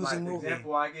the my losing movie?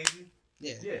 example I gave you.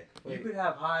 Yeah. Yeah, Wait. you could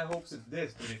have high hopes of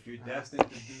this, but if you're destined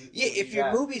to do, Yeah, if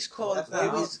your movie's called That's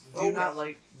not movies,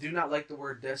 Do not like the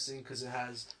word destiny because it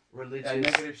has religious, that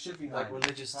negative shit behind like it.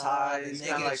 religious the ties, negative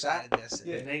kind of like side that. of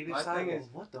Destiny. Yeah. The negative my side. thing Well, is-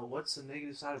 what though? What's the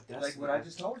negative side of destiny? Like what I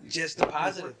just told you. Just the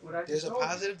positive. What I just There's a told you.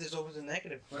 positive. There's always a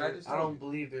negative. What I just I told don't you.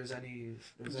 believe there's any Yin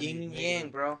and negative. yang,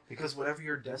 bro. Because whatever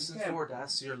you're destined can't- for,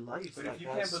 that's your life. But like, if you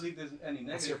can't that's- believe there's any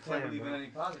that's negative, your you plan, can't believe bro. in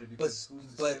any positive. Because who's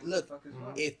to but say what look, the fuck is Mhm.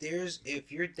 wrong?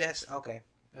 If you're okay.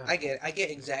 Yeah. I get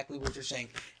exactly what you're saying.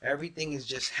 Everything is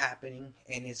just happening,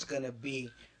 and it's gonna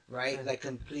be right, Yeah. like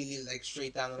completely, like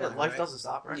straight down the yeah, line. life right? doesn't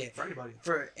stop, right? Yeah. For anybody.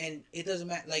 And it doesn't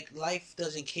matter. Like life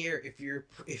doesn't care if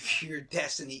your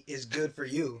destiny is good for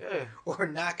you Yeah. or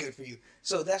not good for you.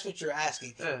 So that's what you're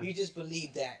asking. Yeah. You just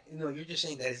believe that. You're just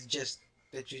saying that it's just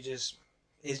that you just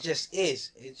it just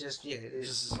is. It just yeah. It It's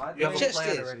is. just, My you have a thing is- plan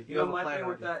just already. is. You You know, have a my plan thing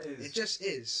with already. that is It just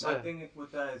is. my Yeah. thing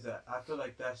with that is that I feel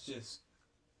like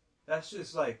that's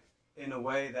just like in a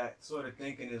way that sort of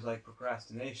thinking is like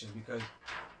procrastination because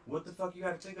what the fuck you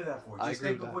gotta think of that for? I Just agree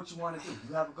think with of that. what you want to do.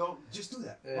 You have a goal, just do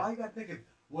that. Yeah. Why you gotta think of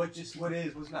what is,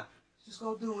 what's not? Just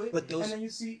go do it. But those- and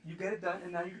then you get it done,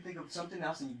 and now you can think of something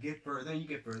else, and you get further, and you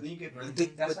get further, and you get further.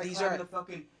 But That's like these climbing are- the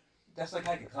fucking. That's like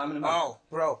hiking, climbing the mountain. Oh,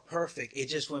 bro, perfect. It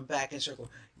just went back in circle.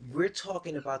 We're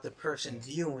talking about the person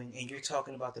viewing, and you're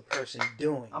talking about the person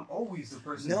doing. I'm always the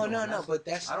person. No, doing no, it. no. That's- But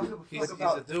that's I don't give a He's, fuck he's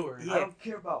about. a doer. Yeah. I don't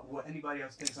care about what anybody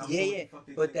else thinks. I'm Yeah, doing yeah. what the fuck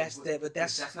they But think that's is that. But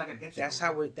that's not gonna get you. that's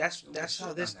how it. That's Don't get how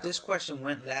shit this done that this way. question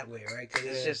went that way, right? Because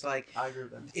it's Yeah. just like, I agree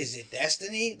with that. is it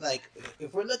destiny? Like,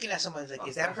 if we're looking at somebody, like,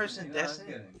 is that person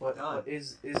destiny? But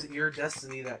is it your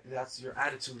destiny that's your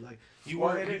attitude? Like you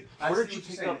Well, were. it is. Where I did see you what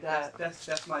you're pick up saying. that?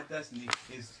 That's my destiny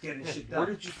is getting Yeah, shit where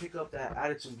done. did you pick up that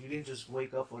attitude? You didn't just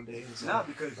wake up one day and say, Not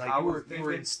because like I you was were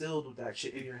thinking. instilled with that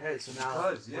shit in your head. So now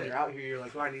Because, when yeah. you're out here, you're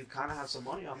like, oh, I need to kind of have some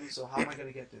money on me. So how am I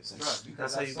gonna get this? And Right, because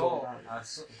that's how I you go saw, about it. I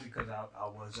saw, because I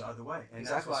was the other way, and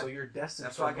Exactly. that's So why. you're destined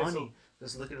that's for why I get so- money.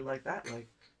 Just look at it like that. Like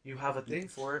you have a thing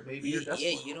for it. Maybe you're Yeah,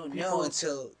 destined. for it. you don't People- know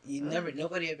until you never.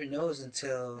 Nobody ever knows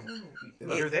until.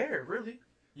 You're there, really.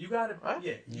 You gotta, Right?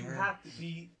 yeah, you Yeah. have to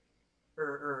be,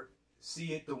 or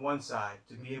see it the one side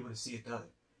to be able to see it the other.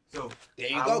 So There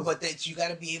you I go. was- but then you got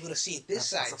to be able to see it this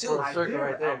That's side a too. full I circle did,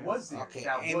 right there. I was there. Okay,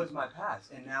 That and- was my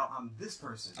past, and now I'm this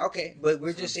person. Okay, but we're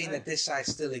That's just what I'm saying that this side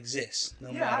still exists, no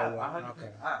yeah, matter what. I,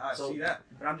 Okay. I So- see that,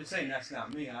 but I'm just saying that's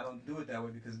not me. I don't do it that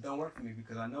way because it don't work for me.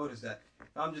 Because I noticed that if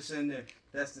I'm just sitting there,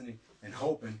 destiny and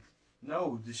hoping.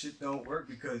 No, this shit don't work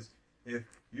because if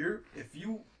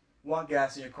you want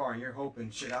gas in your car and you're hoping,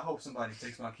 shit, I hope somebody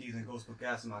takes my keys and goes put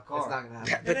gas in my car. It's not gonna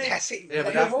happen. But ain't- that's it. Yeah, but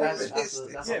Hey, that's hope that's it- that's a,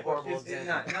 that's yeah, a horrible but it's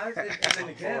example. not. It's an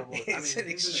example. Horrible. It's I an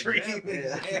mean, extreme example.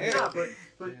 example. Nah,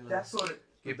 but Yeah. that's sort of.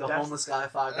 Give the That's- homeless guy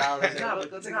 $5. Nah, Go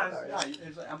but take nah, a car.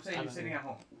 it's like, I'm saying I you're know. sitting at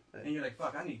home Yeah. and you're like,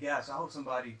 fuck, I need gas. I hope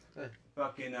somebody Yeah.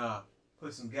 fucking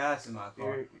put some gas in my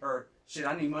car. You're- Or shit,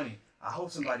 I need money. I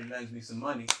hope somebody lends me some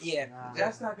money. Yeah. Nah.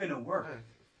 That's not gonna work Yeah.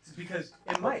 because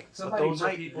it might. But Somebody those are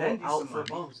might people lend you out some for money.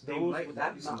 bums. They Those might with lend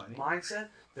that you some money. mindset,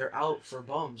 they're out for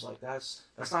bums. Like that's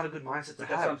not a good mindset to But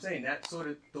that's what I'm have. saying. That sort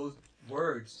of those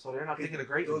words. So they're not thinking of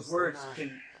greatness. Those words They're not-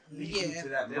 can lead you Yeah. to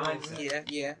that They don't- mindset.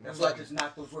 Yeah. That's why I just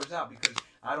knock those words out because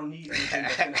I don't need anything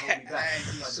that's gonna hold me back. I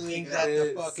just Swings take out it the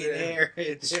Yes, fucking yeah. air.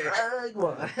 It's Strike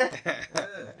one. Yeah.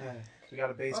 Yeah. We got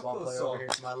a baseball Fuck those player over here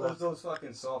to my left. Those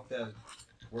fucking soft ass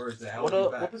words that held What me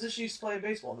what back. position you used to play in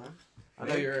baseball, man? I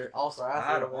know Me? you're an all-star I athlete.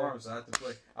 had an over there. arm, so I had to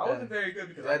play. I Yeah. wasn't very good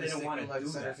because You I had to didn't stick want in to like do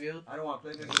center that. field. I don't want to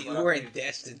play this. You weren't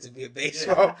destined to be a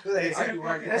baseball Yeah. player. It's like you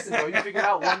weren't destined, bro. You figured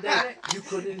out one day you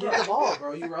couldn't hit the ball,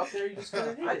 bro. You were up there, you just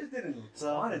couldn't I hit it. just didn't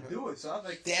So- want to do it, so I was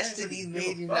like, Destiny "Man, made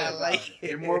give a you fuck not about like it." it.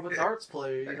 You're more of a darts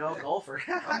player, you know, golfer.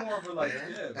 I'm more of a like,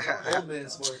 yeah, Old man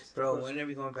sports. Bro, when are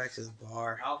we going back to the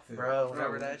bar? outfit, Bro,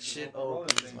 whenever that shit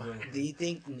opens, Do you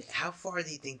think? How far do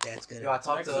you think that's gonna? Yo, I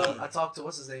talked to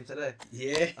what's his name today?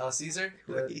 Yeah. Caesar,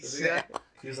 What the he big said. guy.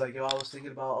 He was like, yo, I was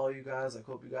thinking about all you guys. Like,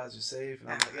 hope you guys are safe. And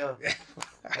I'm like, yo,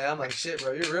 hey, I'm like, shit,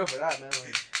 bro, you're real for that, man.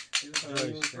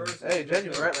 Like, hey,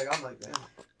 genuine, right? Like, I'm like, damn.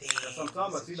 That's what I'm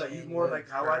talking about. See, like, he's more like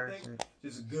how I think.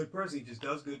 just a good person. He just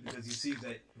does good because he sees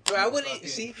that. Bro, I he's wouldn't fucking-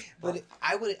 see, but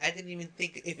I would. I didn't even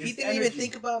think if he It's didn't even energy.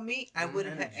 think about me, I It's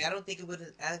wouldn't. energy. I don't think it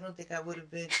would. I don't think I would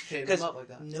have been. Hitting Because them up like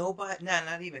that. nobody, nah,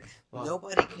 not even. Wow.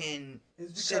 Nobody can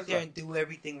It's sit there like, and do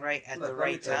everything right at Look, the let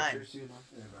me right tell you, time. Cheers to you, man.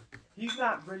 yeah, bro. He's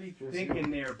not really Cheers. thinking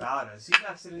there about us. He's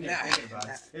not sitting there Nah, thinking about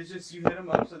nah. us. It's just you hit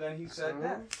him up, so then he said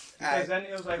that. Because then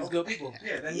it was like, He's oh, good people.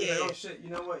 yeah, then Yeah, he's like, yeah. oh shit, you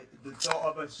know what? The thought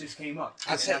of us just came up.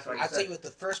 I'll And tell, that's why he I'll said tell it. you what. The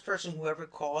first person who ever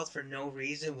called for no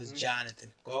reason was Mhm.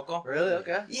 Jonathan Gogo. Really?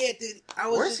 Okay. Yeah, dude. I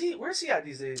was. Where's he at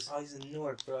these days? Oh, he's in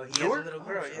Newark, bro. He Newark? has a little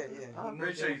girl. Oh, Yeah, shit. yeah. Oh, He I'm moved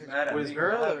pretty sure in he's with- mad at With his me.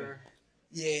 girl What happened? or?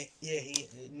 Yeah, yeah.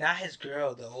 He not his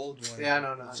girl, the old one. Yeah, I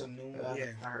know. No, Some new, yeah,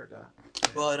 yeah. I heard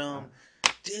that. But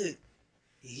dude,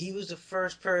 he was the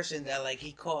first person that like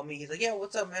he called me. He's like, "Yeah,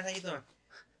 what's up, man? How you doing?"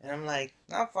 And I'm like,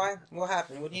 "I'm fine. What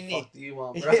happened? What do you need?" Fuck do you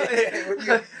want, bro?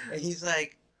 And he's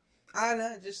like, "I don't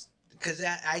know, just because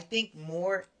I think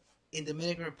more in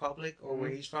Dominican Republic or where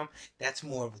Mhm. he's from, that's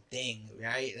more of a thing,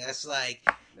 right? That's like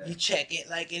Yeah. you check it,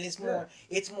 like, and it's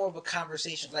more of a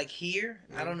conversation. Like here,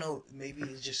 I don't know, maybe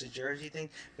it's just a Jersey thing,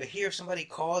 but here if somebody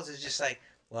calls, it's just like,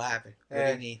 "What happened? What do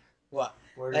Yeah. you need? What?"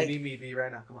 Where Like- do you need me to be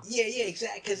right now? Come on. Yeah,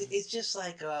 exactly. Because it's just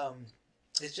like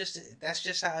it's just that's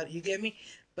just how you get me.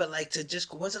 But like to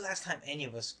just when's the last time any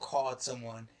of us called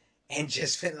someone and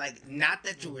just been like, not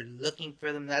that you were looking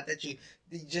for them, not that you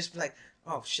just be like,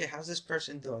 oh shit, how's this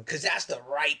person doing? Because that's the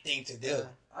right thing to do.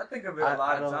 I think of it a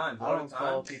lot of don't- times. I all don't the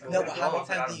call time. people- No, Yeah, but how many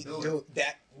I times do don't you do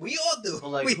that? We all do. But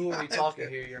like, We who are we all talking do.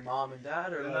 here? Your mom and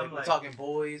dad, or And like I'm we're like- talking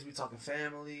boys? We talking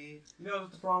family, You know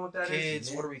what the problem with that is?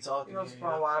 kids? What are we talking You know what's here? the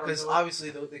problem why I don't Because do it? obviously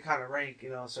they kind of rank,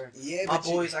 certain. Yeah, My but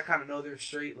you- boys, I kind of know they're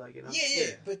straight, like Yeah,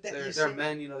 Yeah. but that they're you they're see-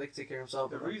 men, they can take care of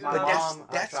themselves. The But like, reason my But I- mom,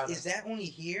 I that's try to. is that only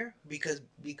here because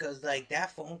like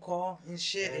that phone call and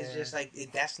shit is Yeah. just like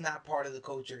that's not part of the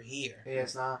culture here. Yeah,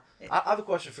 it's not. I have a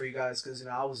question for you guys because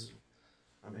I don't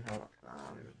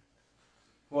even.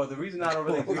 Well, the reason I don't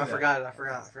really do I that. forgot it. I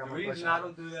forgot The my reason question. I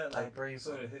don't do that, Like like, brain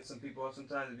sort of hit some people up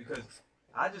sometimes, is because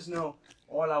I just know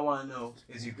all I want to know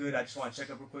is you're good. I just want to check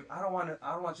up real quick. I don't want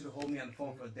you to hold me on the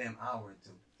phone for a damn hour or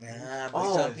two. Nah, but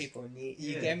Oh. some people need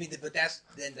you Yeah. get me, but that's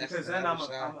Because then I'm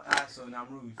an asshole and I'm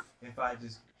rude if I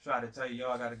just try to tell you,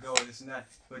 yo, I gotta go, this and that.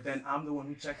 But then I'm the one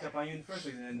who checked up on you in the first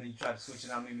place, and then you try to switch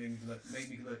it on me, make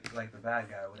me look like the bad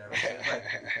guy or whatever. So it's like,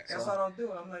 that's what I don't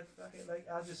do. I'm like, okay, like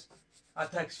I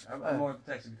text you. I'm more of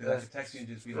a texter because I can text you and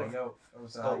just be like, yo,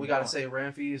 what's up? But we gotta say,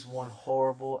 Ramfy is one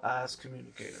horrible ass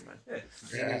communicator, man.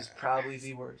 Yeah. He is probably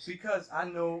the worst. Because I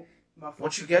know my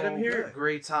Once you fucking get him phone here, good.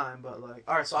 great time. But like,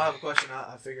 all right. So I have a question.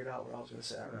 I figured out what I was gonna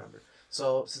say. I remember.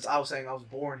 So since I was saying I was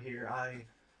born here,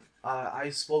 I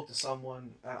spoke to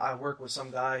someone. I work with some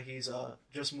guy. He's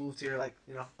just moved here like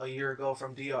a year ago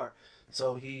from DR.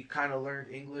 So he kind of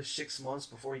learned English 6 months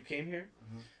before he came here,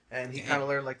 and he Damn. kind of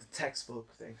learned like the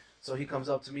textbook thing. So he comes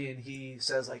up to me and he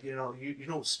says like, you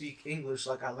don't speak English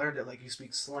like I learned it, like you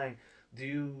speak slang. Do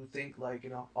you think like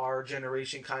our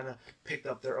generation kind of picked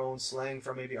up their own slang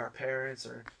from maybe our parents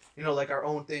or like our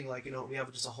own thing, like we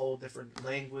have just a whole different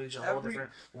language, a whole Every-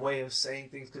 different way of saying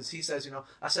things? Because he says,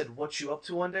 I said, "What you up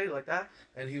to?" one day like that,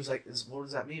 and he was like, "What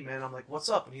does that mean, man?" I'm like, "What's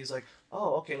up?" And he's like,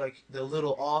 "Oh, okay, like the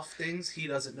little off things he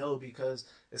doesn't know because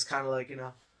it's kind of like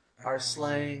our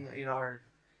slang, our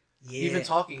yeah. even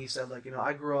talking." He said like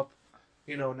I grew up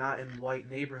not in white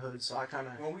neighborhoods, so I kind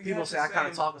of Well, we people had say the I kind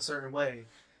of same- talk a certain way.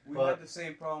 We but- had the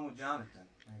same problem with Jonathan.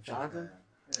 Jonathan?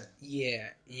 Yeah.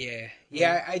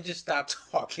 I just stopped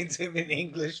talking to him in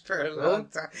English for a long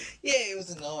time. Yeah, it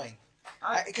was annoying.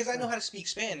 Because I know how to speak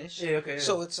Spanish. Yeah, okay. Yeah.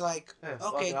 So it's like, Yeah,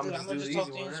 fuck okay, it, dude, I'm gonna do just the talk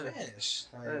easy to you in one, yeah. Spanish.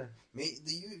 Like,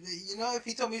 Yeah. if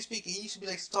he told me to speak, he used to be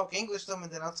like, talk English to him,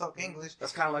 and then I'll talk English.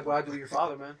 That's kind of like what I do with your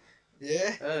father, man.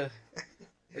 Yeah,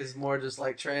 It's more just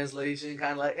like translation,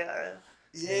 kind of like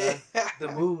yeah. the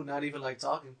mood, not even like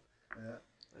talking. Yeah.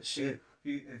 Shit,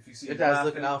 If you see your him dad's laughing-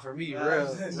 looking out for me, Yeah.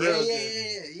 real. Yeah, real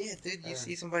Yeah, good. dude. You Yeah.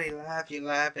 see somebody laugh, you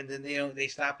laugh, and then they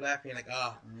stop laughing. You're like,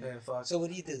 oh. Yeah, fuck. So what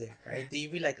do you do there, right? Do you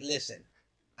be like, listen,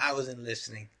 I wasn't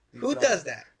listening. You Who put on- does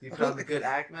that? Do you put on the good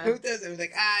act, Who man? does it? It was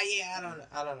like, yeah, I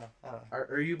don't know.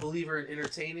 Are you a believer in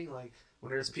entertaining? Like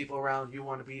when there's people around, you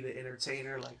want to be the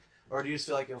entertainer, like. Or do you just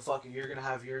feel like, fuck it, you're gonna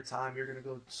have your time, you're gonna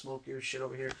go smoke your shit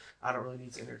over here. I don't really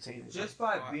need to entertain you. Just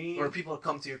by being, Or people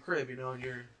come to your crib, and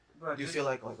you're. bro, You just- feel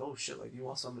like oh shit, like you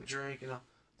want something to drink,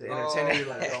 the entertainer. You're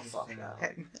like, oh fuck no,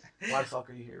 why the fuck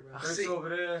are you here, bro? Drinks See- over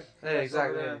there. Yeah, drinks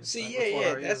exactly. over there. See, Like, which one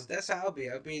are you? that's how I'll be.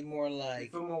 I'll be more You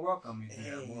like, feel more welcome. You hey,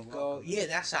 feel more go. welcome. Yeah,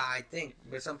 that's how I think.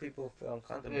 But some people feel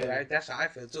uncomfortable. Yeah. But that's how I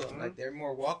feel too. I'm like, they're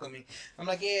more welcoming. I'm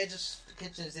like, yeah, just the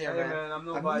kitchen's there, Hey, man. man, I'm I'm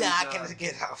nobody's. not gonna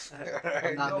get off.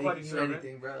 I'm not Nobody making you serving.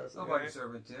 anything, bro. It's Nobody's okay.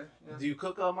 servant here. Yeah. Do you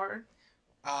cook, Martin?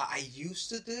 I used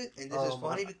to do it, and this is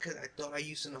funny because I thought I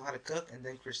used to know how to cook, and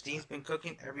then Christine's been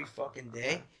cooking every fucking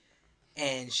day,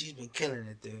 and she's been killing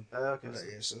it, dude. Okay.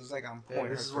 So it's like I'm Yeah,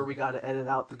 pointing. this is where we got to edit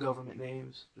out the government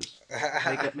names. Just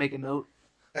her. make a note.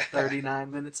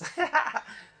 39 minutes.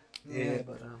 Yeah.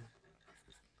 But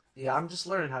yeah, I'm just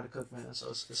learning how to cook, man.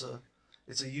 So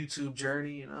it's a YouTube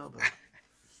journey, you know. But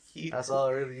that's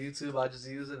all really YouTube. I just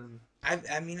use it, and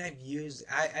I mean, I've used.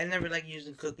 I never like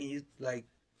using cooking, like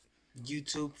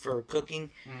YouTube for cooking.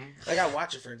 Mhm. Like I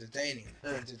watch it for entertainment.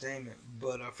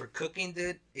 But for cooking,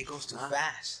 dude, it goes too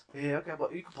fast. yeah, okay,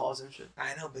 but you can pause and shit.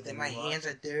 I know, but then my hands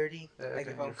are dirty. Like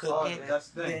if I'm You're cooking, fucked, That's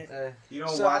the thing. Then, You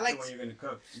don't So I watch like it when you're gonna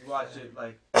cook. You watch it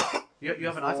like you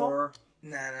have an iPhone? before.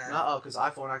 nah. No, because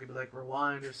iPhone I could be like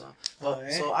rewind or something. Oh, But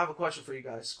yeah? so I have a question for you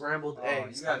guys. Scrambled Oh,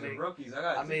 eggs. you guys I are make, rookies. I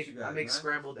gotta I teach make you guys, I make man.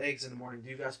 scrambled eggs in the morning. Do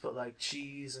you guys put like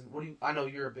cheese and what do you? I know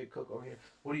you're a big cook over here.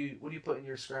 What do you put in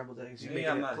your scrambled eggs? You Me, make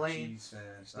I'm it not a plain. cheese fan.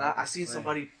 so And I just seen plain.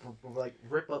 somebody like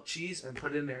rip up cheese and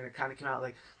put it in there, and it kind of came out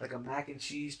like a mac and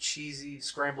cheese cheesy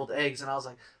scrambled eggs, and I was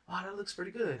like, wow, that looks pretty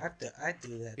good. I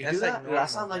do that. You That's do like that? normal, That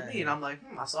sound like man. me, and I'm like,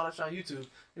 I saw that shit on YouTube.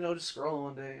 You know, just scrolling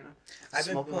one day, you know, I've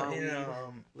been smoking my putting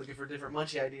weed, looking for different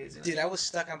munchy ideas. You know? dude, I was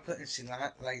stuck on putting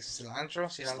cilantro.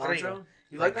 Cilantro?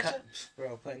 You like that shit?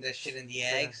 Bro, putting that shit in the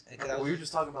eggs. Yeah. 'Cause I Well, was, we were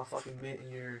just talking about fucking mint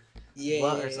in your yeah,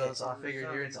 butter, yeah. so I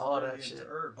figured you're into all that Into shit.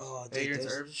 herbs. Oh, Hey, dude, you're into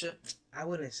those- herbs and shit? I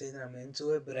wouldn't say that I'm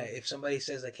into it, but if somebody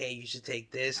says like, "Hey, you should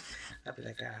take this," I'd be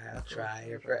like, I'll try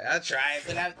it. I'll try it,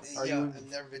 but I've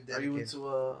never been Are you dedicated.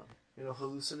 into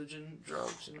hallucinogen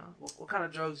drugs? You know, what kind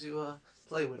of drugs you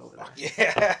play with over there?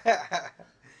 Yeah.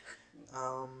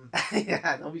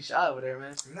 Yeah, don't be shy over there,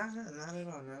 man. No, not at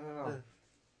all.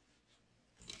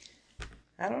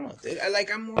 I don't know, dude.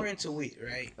 I'm more into weed,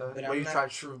 right? But I'm you not. tried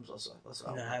shrooms also. That's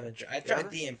what No, I I haven't tried. I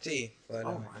tried Yeah? DMT, but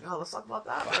Oh my god, let's talk about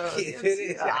that. Fuck Bro. it,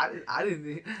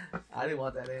 DMT. I didn't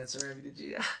want that answer. Maybe did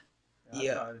you?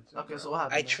 Yeah. I tried it too, Okay, bro. so what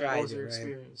happened? I man? tried What was it, your right?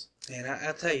 experience? and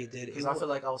I'll tell you, dude. Because I feel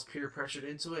like I was peer pressured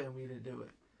into it, and we didn't do it.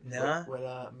 Nah. With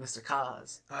Mr.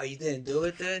 Kaz. Oh, you didn't do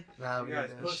it, dude? Nah, You we guys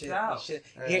didn't. pushed Shit, out. shit.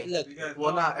 Yeah. Here, look. You guys Well,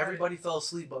 know not about everybody fell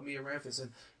asleep but me and Ramphis.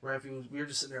 And Ramphis, we were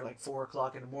just sitting there like 4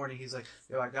 o'clock in the morning. He's like,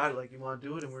 "Yo, I got it. Like, you want to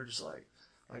do it?" And we're just like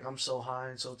I'm so high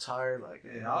and so tired. Like,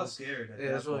 it? Yeah, I was scared. At yeah,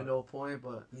 that there's really point. no point.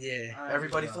 But Yeah. I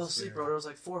everybody was fell asleep, scared. bro. There was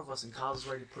like 4 of us, and Kaz was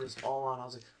ready to put us all on. I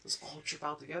was like, let's all trip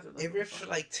out together. Like, It ripped for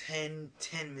like 10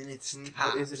 minutes. But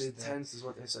Tops, is it dude. intense? Is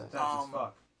what they said. Tough as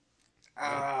fuck.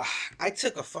 I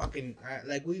took a fucking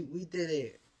we did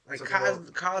it. Like Took a rope.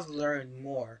 Kaz learned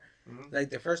more. Mhm. Like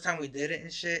the first time we did it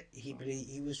and shit,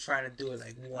 he was trying to do it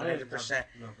like 100%.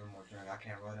 No more drink. I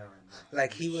can't run ever.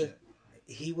 Like he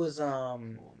was Oh,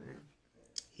 man.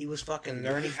 he was fucking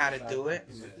learning how to do it.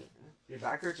 Your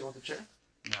back hurts? You want the chair?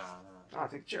 Nah. Nah,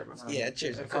 take the chair, bro. Yeah,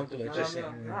 cheers. Hey, Come to it. no, Just no,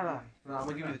 I'm gonna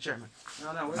give you the chair, man. No,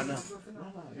 I know.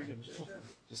 No, you're good.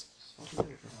 Just fucking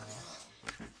do it,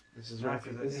 bro. This is No, Rafi.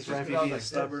 'cause This it's is just Rafi 'cause I was being like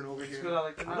stubborn this. over It's here. 'cause I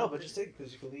like I know, but just take it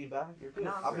because you can lean back. You're good.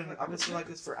 No, I've been sitting like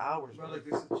this for hours, Bro, bro. look,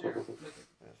 this is a chair.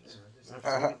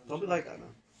 Look Don't be like that, man.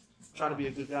 I'm trying to be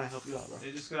a good guy and help you out, bro.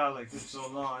 They just got like this so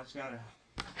long. I just gotta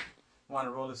want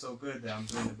to roll it so good that I'm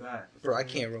doing it back. Bro, I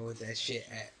can't roll with that shit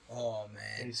at all, And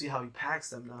man. you see how he packs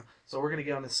them now. So we're gonna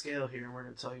get on the scale here, and we're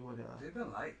gonna tell you They've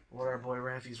been light. what our boy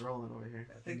Ramfi's rolling over here.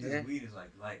 I think Yeah. this weed is like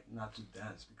light, not too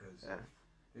dense because Yeah.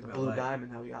 they've The been Blue light.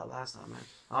 Diamond that we got last time, man.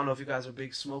 I don't know if you guys are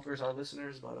big smokers, our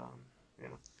listeners, but you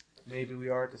know, maybe we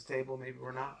are at this table, maybe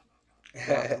we're not. We'll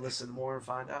have to listen more and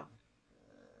find out.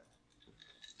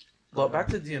 But back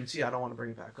to DMT, I don't want to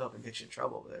bring it back up and get you in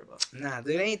trouble over there, but Nah,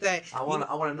 dude, ain't that. I want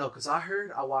to know because I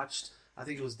watched, I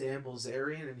think it was Dan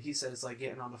Bilzerian, and he said it's like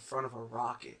getting on the front of a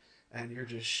rocket and you're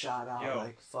just shot out Yo.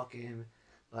 like fucking,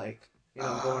 like, you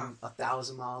know, going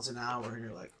 1,000 miles an hour, and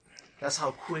you're like, that's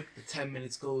how quick the 10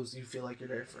 minutes goes. You feel like you're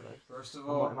there for like. First of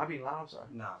Oh, all, am I being loud? I'm sorry.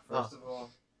 nah. First of all,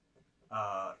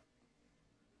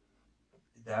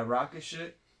 that rocket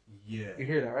shit. Yeah. You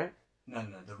hear that, right? No.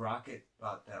 The rocket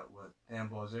about that what Dan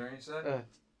Bilzerian said. Uh.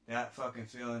 That fucking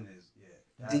feeling is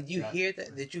yeah. Did you hear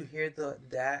that? Did you hear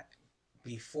that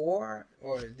before,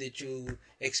 or did you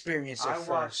experience it I first?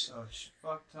 watched a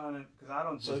fuck ton of because I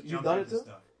don't So just you jump done it into too?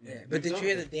 stuff. Yeah, but did you done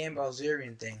hear it? the Dan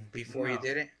Bilzerian thing before you No.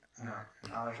 did it? No.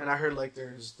 And I heard like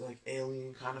there's like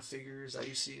alien kind of figures that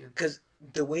you see. In, Because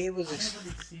the way it I was, don't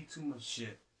really see too much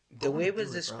shit. the way it Do was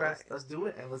bro. described. Let's do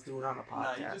it, and let's do it on a Nah,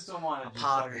 podcast. you just don't want A to just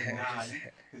pod. fucking nod.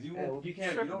 Because you, Yeah, we'll you be can't,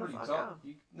 you tripping don't the really fuck talk. out.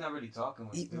 You're not really talking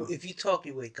when you do it. If you talk,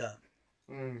 you wake up.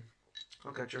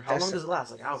 Okay, sure. How That's- long does it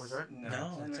last? Like hours, right?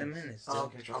 No, 10 minutes. Oh,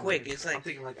 okay, dude. sure. I'm Quick. thinking- It's like I'm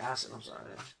thinking like acid. I'm sorry.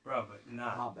 Bro, but My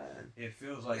nah. bad. It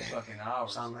feels like fucking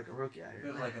hours. Sound like a rookie out It here.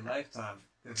 feels like a lifetime.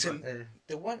 'Cause, Tim- like, Hey,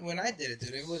 the one when I did it,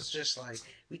 dude. It was just like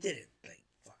we did it like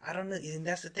I don't know, and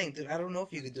that's the thing, dude. I don't know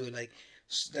if you could do it like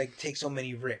take so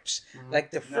many rips. Mhm.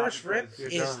 Like the No, first rip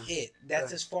because you're is done. it.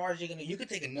 That's Yeah. as far as you're gonna. You could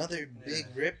take another big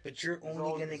Yeah. rip, but you're only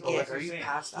all- gonna it's all Like, get. are you Same.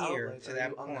 passed out? here Like, to are that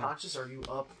you point. unconscious? Or are you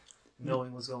up,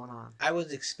 knowing what's going on? I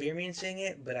was experiencing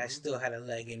it, but I Mhm. still had a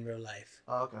leg in real life.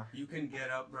 Oh, okay. You can get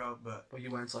up, bro, but But you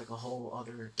went to like a whole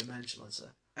other dimension. Let's say.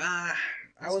 I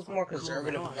That's was more fucking cool,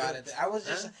 conservative man. about it. I was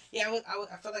just, Huh? yeah,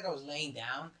 I felt like I was laying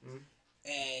down Mhm.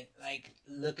 and like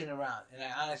looking around, and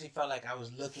I honestly felt like I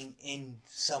was looking in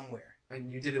somewhere. And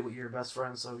you did it with your best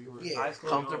friend, so you were Yeah. eyes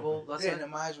closed comfortable. open. That's Yeah, it.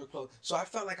 and my eyes were closed, so I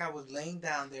felt like I was laying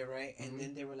down there, right? And Mhm.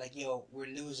 then they were like, "Yo, we're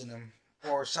losing them,"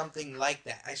 or something like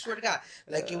that. I swear to God,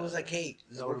 like it was like, "Hey,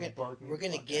 That we're would've gonna bugged me. we're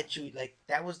gonna Fuck get you." Like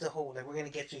that was the whole like we're gonna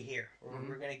get you here, or Mhm.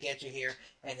 we're gonna get you here,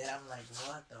 and then I'm like,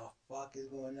 "What the fuck is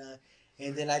going on?"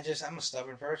 And then I'm a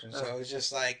stubborn person, so it's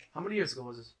just like How many years ago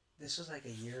was this? this was like a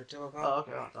year or two ago. Oh,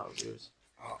 okay. I thought it was years.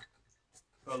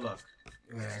 But look,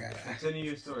 Yeah, I gotta- continue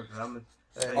your story, because I'm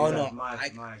Hey, Oh, you no, guys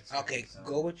my Okay, experience, so.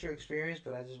 go with your experience,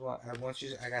 but I want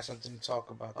you. I got something to talk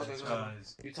about. Okay, That. go ahead.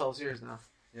 Because, You tell us yours now.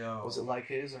 yo, Was it like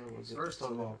his, or was it first of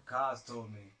totally all, Kaz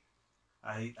told me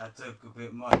I took a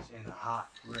bit much in a hot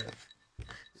rib.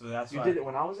 So that's You why. did it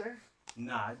when I was there?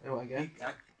 Nah, Oh, again?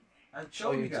 I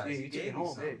showed you guys. Yeah, He you took gave it me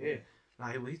home. some. Yeah. Nah,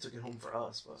 he took it home for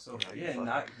us, but So you know, you yeah, fucking-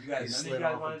 not you guys. None of slid you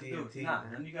guys off wanted of to do it. DMT, Nah,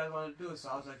 man. none of you guys wanted to do it. So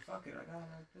I was like, fuck it, I got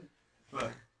it.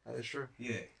 But that is true.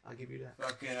 yeah, I'll give you that.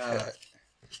 fucking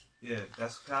yeah,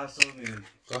 that's what Kaz told me.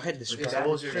 Go ahead, Yeah, describe. so what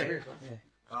was your it. experience? Yeah.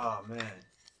 Oh man,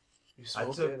 You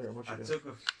smoked took- it, or what you did?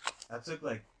 I took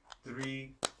like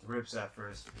 3 rips at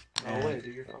first. No way,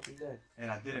 dude. You're fucking dead.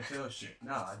 And I didn't feel shit.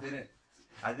 No,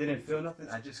 I didn't feel nothing.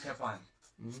 I just kept on.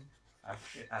 Mhm.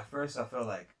 At first, I felt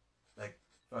like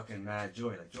fucking mad joy,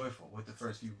 like joyful with the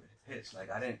first few hits.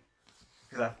 Like I didn't,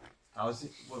 because I was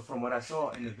well, from what I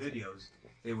saw in the videos,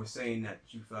 they were saying that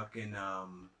you fucking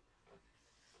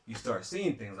you start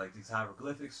seeing things like these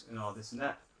hieroglyphics and all this and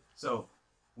that. So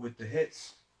with the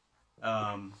hits,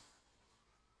 I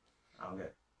don't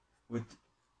get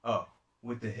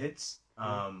with the hits,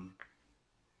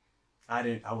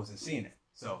 I wasn't seeing it.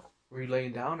 So Were you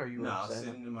laying down, or you no, were I was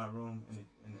standing? sitting in my room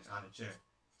on a chair.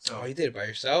 So Oh, you did it by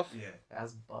yourself? yeah,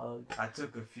 That's bug. I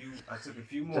took a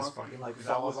few more. Just fucking like 'cause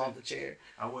I falls wasn't- off the chair.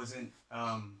 I wasn't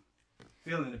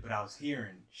feeling it, but I was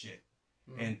hearing shit,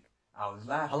 Mhm. and I was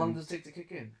laughing. How long does it take to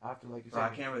kick in after like you Bro, I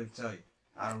take it? can't really tell you.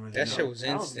 I don't really That know. shit was I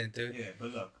don't- instant, dude. Yeah, but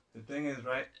look, the thing is,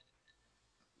 right?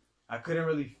 I couldn't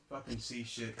really fucking see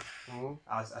shit. Mhm.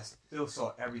 I still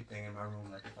saw everything in my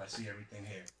room, like if I see everything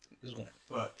here. It was going.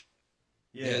 But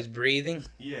Yeah, yeah, it was breathing.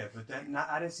 yeah, but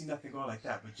I didn't see nothing going like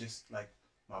that. But just like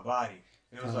my body,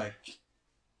 it was Uh-huh. like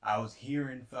I was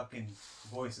hearing fucking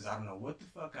voices. I don't know what the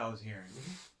fuck I was hearing,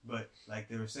 but like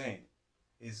they were saying,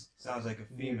 it sounds like a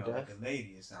female, deaf? like a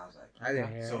lady. It sounds like. I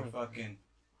didn't hear So it. fucking,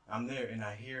 I'm there and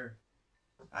I hear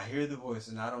the voice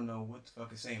and I don't know what the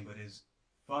fuck it's saying, but it's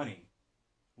funny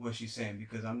what she's saying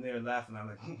because I'm there laughing. I'm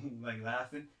like like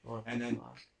laughing, Or- and then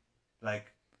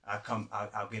like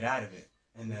I'll get out of it,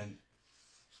 and then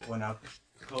when I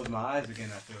close my eyes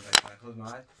again, I feel like when I close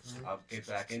my eyes, Mhm. I'll get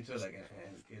back into it, like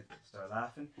and start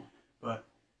laughing. But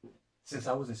since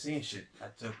I wasn't seeing shit, I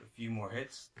took a few more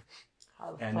hits,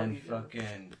 How the and fuck then you did it?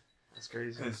 fucking. That's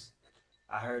crazy. Because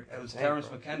I heard it was Hey, Terrence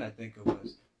bro. McKenna, I think it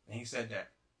was, and he said that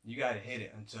you got to hit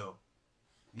it until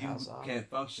you Pass out. can't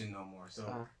function no more. So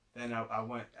Uh. then I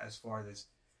went as far as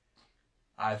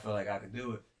I felt like I could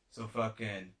do it. So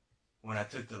fucking when I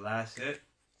took the last hit,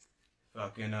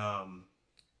 fucking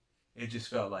it just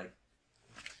felt like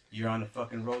you're on a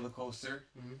fucking roller coaster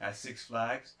Mhm. at Six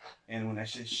Flags, and when that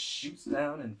shit shoots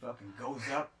down and fucking goes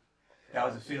up, that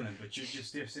was a feeling. But you're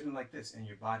just there sitting like this, and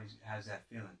your body has that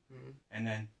feeling. Mhm. And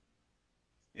then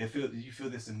you feel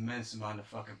this immense amount of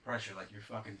fucking pressure, like you're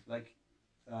fucking like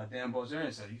Dan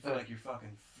Bilzerian said, you feel like you're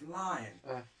fucking flying,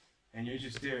 and you're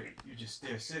just there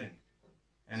sitting,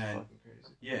 and It's then fucking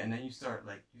crazy. yeah, and then you start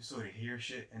like you sort of hear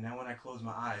shit, and then when I closed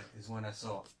my eyes is when I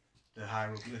saw the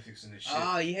hieroglyphics and the shit.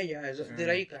 Oh, you had your eyes open. Did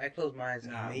I closed my eyes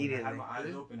Nah, when I immediately. had my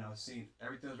eyes open, I was seeing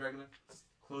everything was regular.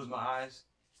 Closed my eyes,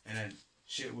 and then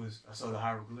I saw the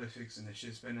hieroglyphics and the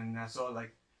shit spinning, and I saw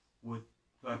like what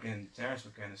fucking Terrence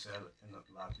McKenna said, and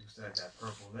a lot of people said that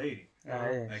purple lady. Oh,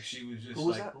 yeah. Like she was just Who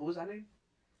was like that? Who was that name?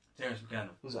 Terrence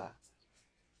McKenna. Who's that?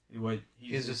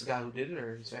 He's Is this the guy who did it,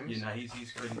 or he's famous? Yeah, nah,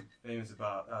 he's pretty famous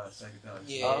about psychedelics.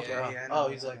 Yeah. Oh, okay. I know. Oh,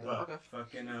 he's like, But okay.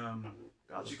 fucking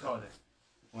what you call it?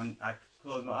 When I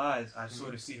close my eyes, I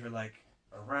sort of see her like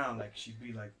around, like she'd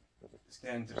be like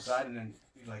standing to the side, and then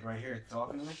be like right here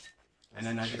talking to me, and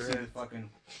then I just see the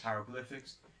fucking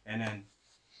hieroglyphics, and then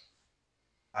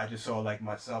I just saw like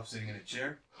myself sitting in a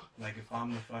chair, like if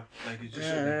I'm the fuck, like it just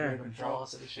showed me great control,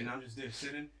 and I'm just there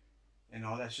sitting, and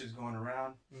all that shit's going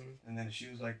around, and then she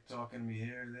was like talking to me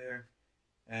here and there,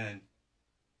 and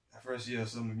at first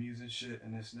some amusing shit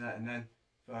and this and that, and then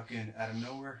fucking out of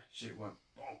nowhere shit went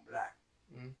boom black,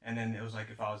 and then it was like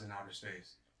if I was in outer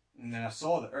space, and then I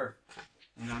saw the Earth,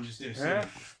 and I'm just there sitting.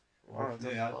 Wow,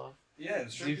 Yeah,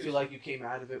 it's do you feel like you came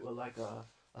out of it with like a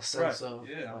sense of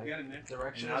I'm getting there.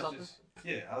 direction and or something?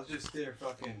 I was just there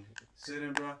fucking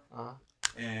sitting, bro.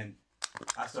 And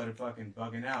I started fucking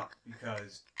bugging out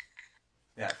because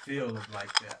that feel of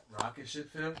like that rocket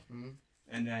ship feel,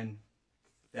 and then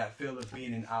that feel of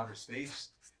being in outer space,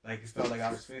 like it felt like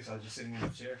outer space. I was just sitting in a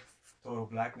chair, total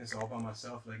blackness, all by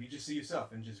myself. Like you just see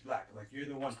yourself and just black. Like you're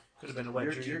the one. Could have been a wet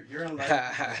dream. You're in like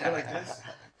you're like this.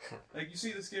 Like you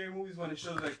see the scary movies when it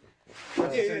shows like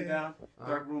sitting down,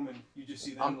 dark room, and you just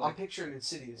see them. I'm picturing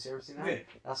Insidious. You ever seen that? Yeah.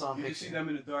 That's what I'm You picturing. just see them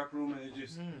in the dark room, and it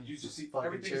just you just see Fucking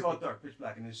everything's all dark, pitch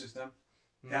black, and it's just them.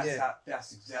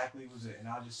 That's exactly was it. And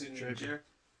I was just sitting in the chair,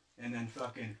 and then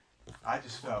fucking, I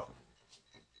just felt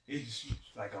it just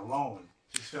like alone.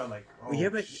 Just felt like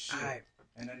shit.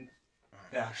 And then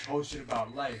that whole shit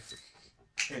about life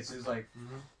hits. It's like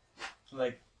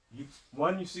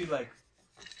you see like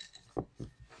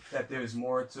that there's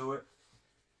more to it,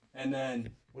 and then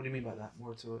what do you mean by that?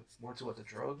 More to it? More to what? The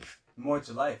drug? more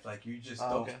to life. Like you just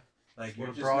don't. Okay. Like With you're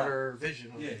a just broader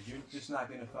vision. Yeah, you're just not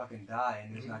gonna fucking die,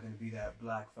 and there's not gonna be that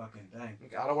black fucking thing.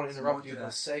 Okay, I don't want to interrupt you, to but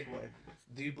that. segue.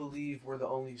 Do you believe we're the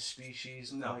only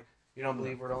species? No. Like, you don't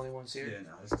believe we're the only ones here? Yeah,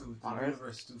 no, it's too. The On Earth?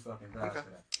 universe is too fucking vast Okay. for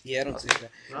that. Yeah, I don't see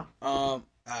that. No?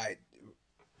 Alright.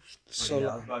 But So, yeah,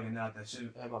 I was bugging out. That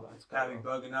shit My bad. had me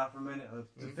bugging out for a minute.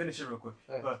 To finish it real quick,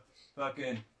 Yeah. but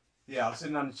fucking I was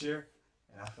sitting on the chair,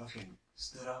 and I fucking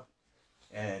stood up,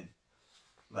 and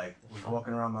like was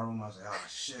walking around my room. I was like, oh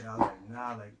shit. I was like,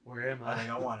 nah, like. Where am I?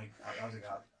 I was like,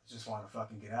 I just want to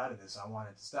fucking get out of this. I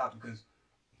wanted to stop because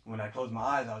when I closed my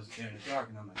eyes, I was there in the dark,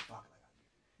 and I'm like, fuck.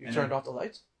 You and turned then- off the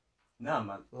lights? No,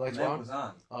 my The lights lamp were on? was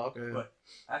on. Oh, okay. But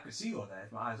I could see all that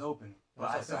if my eyes open.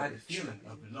 But I still had the feeling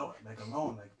of alone,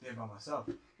 like there by myself.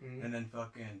 Mhm. And then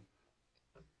fucking,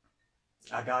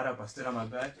 I got up, I stood on my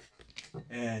bed,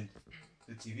 and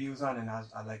the TV was on, and I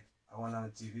went on the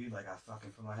TV, like I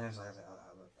fucking put my hands, like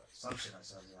some shit. I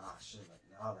said, ah shit,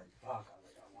 like nah, like fuck,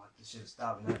 I want this shit to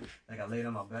stop. And then like I laid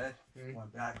on my bed,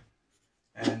 went back,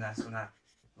 and then that's when I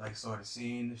like started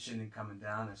seeing the shit and coming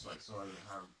down, and like saw the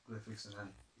hieroglyphics, and then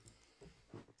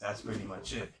that's pretty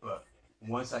much it. But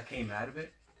once I came out of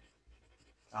it,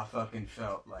 I fucking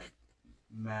felt like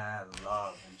mad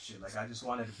love and shit. Like I just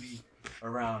wanted to be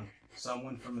around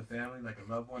someone from the family, like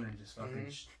a loved one, and just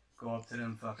fucking go up to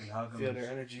them, fucking hug them, Feel their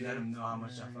energy. let them know how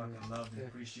much I fucking loved and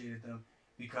appreciated them.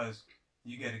 Because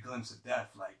you get a glimpse of death,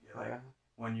 like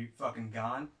when you fucking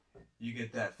gone, you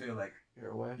get that feel like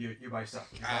You're away. you're by yourself.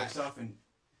 You're by yourself, and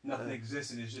nothing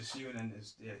exists, and it's just you, and then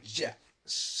it's yeah.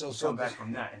 So you come back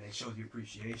from that, and it shows you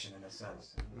appreciation in a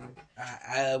sense.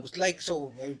 I was like,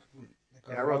 so.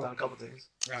 Yeah, I wrote down a couple things.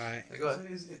 Right. Go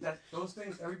ahead. Those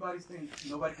things, everybody's thing,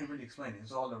 nobody can really explain it.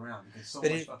 It's all around. There's so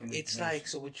But much fucking it's information. like,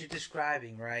 so what you're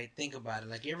describing, right? Think about it.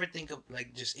 Like, you ever think of,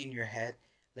 like, just in your head?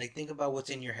 Like, think about what's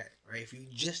in your head, right? If you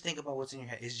just think about what's in your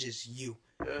head, it's just you.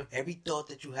 Yeah. Every thought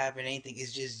that you have and anything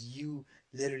is just you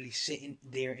literally sitting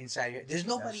there inside your head. There's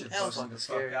nobody That shit else. bugs me the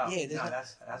fuck out. Yeah, there's no, no-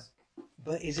 that's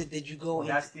But is it that you go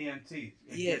that's DMT.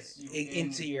 It gets you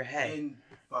into your head? in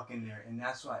fucking there, and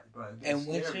that's why, bro. It gets And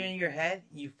once scary. you're in your head,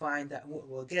 you find that,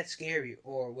 well, it gets scary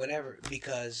or whatever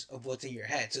because of what's in your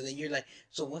head. So then you're like,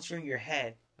 so once you're in your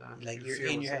head, like you're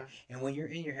in your head, and when you're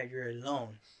in your head, you're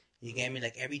alone. You get me?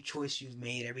 Like every choice you've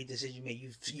made, every decision you made,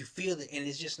 you feel it, and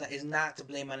it's just not. It's not to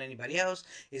blame on anybody else.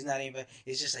 It's not anybody.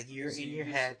 It's just like you're in your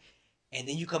head, and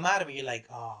then you come out of it. You're like,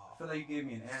 oh. I feel like you gave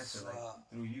me an answer, like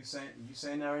through you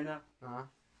saying that right now.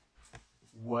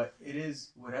 What it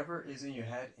is, whatever is in your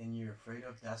head and you're afraid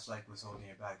of, that's like what's holding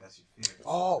you back. That's your fear.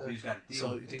 Oh, so you just gotta deal so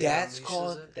with you it. think that's that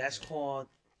called. unleashes it? That's called.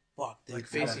 Fuck. Like You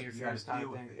facing gotta- your you gotta fears type deal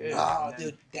with thing. it. Yeah. Oh, And then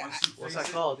dude, that- once you What's face that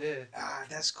it- called? Yeah.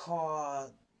 That's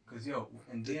called. Cause yo,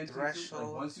 in The DMT, like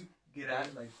threshold. once you get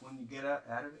out, like when you get out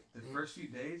of it, the first few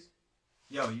days,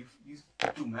 yo, you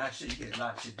do mad shit. You get a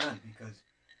lot of shit done because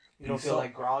You don't feel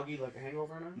like groggy, like a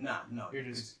hangover now? no, You're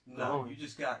just no. going. You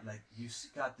just got like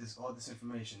got all this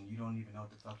information. You don't even know what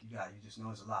the fuck you got. You just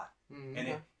know it's a lot. Mm-hmm.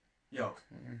 And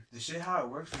the shit how it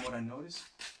works from what I noticed,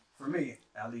 for me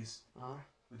at least,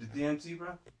 with the DMT,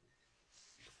 bro,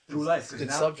 through life. It's a good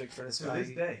now, subject for this to guy. this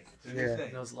day,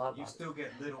 He knows a lot you about it. still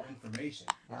get little information.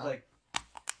 Yeah. It's like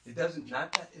it doesn't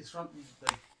not that it's from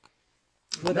like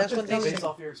But that's when Nothing they based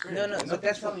off your experience. no, Nothing's but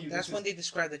that's telling you that's this when is- they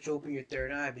describe that you open your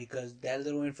third eye because that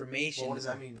little information. Well, what does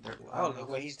that mean? Oh, like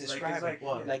what he's describing. like,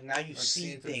 what? Like now you Like see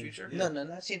seeing into the things. future? No,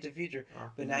 not seeing the future,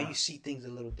 but now Nah. you see things a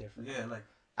little different. Yeah, like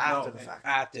After No, the fact.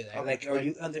 After that, Okay, like, or like-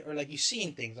 you or like you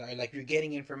seeing things, or like you're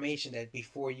getting information that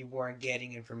before you weren't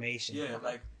getting information. yeah,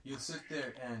 like you'll sit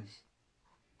there and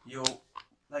you'll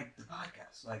like the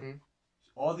podcast, like Mhm.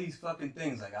 all these fucking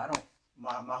things. Like I don't.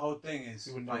 My whole thing is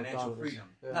You wouldn't know what financial thought it is.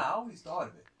 freedom. Yeah. Nah, I always thought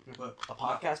of it, but A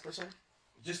podcast per se?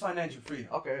 just financial freedom.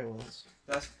 Okay, well,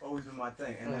 That's always been my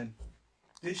thing. And Yeah. then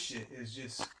this shit is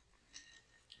just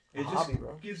A it just hobby,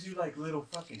 bro. gives you like little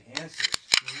fucking answers,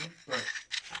 Mhm. but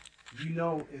you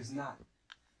know it's not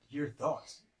your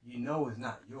thoughts. You know it's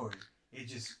not yours. It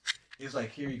just it's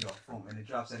like here you go, boom, and it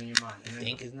drops that in your mind. You And then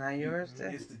think it's not yours?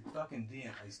 Then? it's the fucking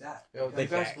DM. It's that. Yo, do you Because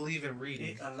guys that- believe in reading?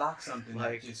 it unlocks something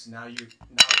Like- that just now you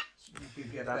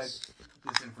can get That's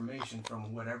this information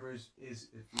from whatever is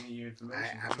your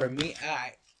information. For me,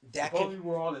 that Supposedly could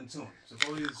we're all in tune.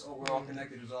 Supposedly we're all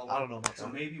connected. It's all I don't know about So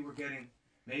that. maybe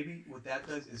what that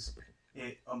does is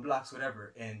it unblocks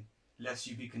whatever and lets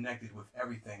you be connected with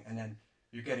everything, and then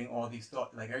you're getting all these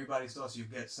thoughts. Like everybody's thoughts, you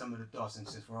get some of the thoughts, and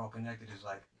since we're all connected, it's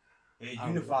like it I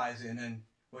don't unifies it, and then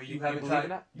well, you You haven't believe tried. in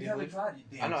that? You You haven't believe- tried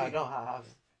DMT. I know, I don't. I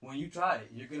haven't. When you try it,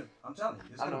 you're gonna. I'm telling you,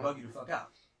 it's I gonna know. bug you the fuck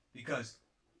out because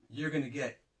you're gonna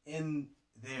get in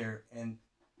there and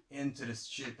into the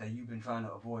shit that you've been trying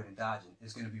to avoid and dodging.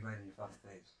 It's gonna be right in your fucking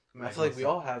face. I mean, I feel like we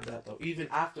all have that though. Even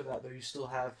after that, though, you still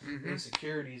have Mhm.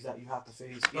 insecurities that you have to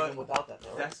face, But even without that, though.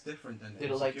 Right? That's different than the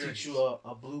Did it like teach insecurities.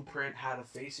 you a blueprint how to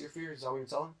face your fears? Is that what you're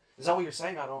telling? Is that what you're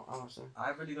saying? I don't understand. I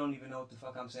really don't even know what the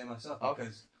fuck I'm saying myself Okay.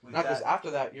 because with No, because that, after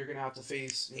that, you're gonna have to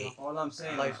face all I'm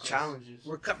saying life is just- challenges.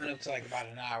 we're coming up to like about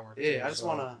an hour. Yeah, I just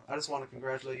wanna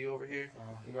congratulate you over here.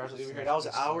 Congratulate you over here. That was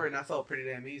an hour, and I felt pretty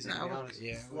damn easy. To be honest.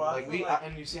 Yeah. Well, I Like feel like-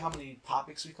 and you see how many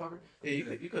topics we covered. Yeah,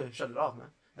 you could shut it off, man.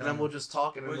 And Yeah. then we'll just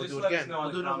talk, and then Well, we'll just do it let us again. know in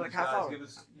We'll the do another like comments, half guys. hour. Give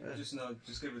us, Yeah.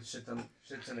 just give us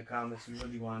shits in the comments. We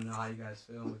really want to know how you guys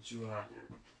feel, what you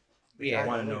Yeah,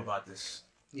 want to know about this.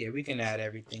 yeah, we can add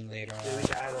everything later Yeah, we on.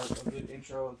 can add a good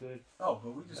intro, a good. Oh,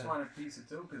 but we just Yeah. want to piece it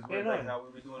too because Yeah, we're no. like how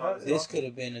we were doing all this. This talking. could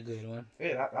have been a good one.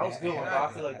 Yeah, that was a good one. Yeah.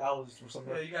 I feel like that was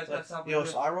something. Yeah, you guys got something. Yo,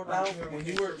 good? so I wrote down Sure, when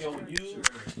sure, you were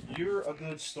sure. you're a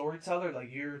good storyteller.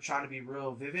 Like you're trying to be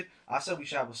real vivid. I said we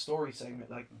should have a story segment.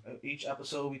 Like each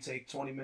episode we take 20 minutes.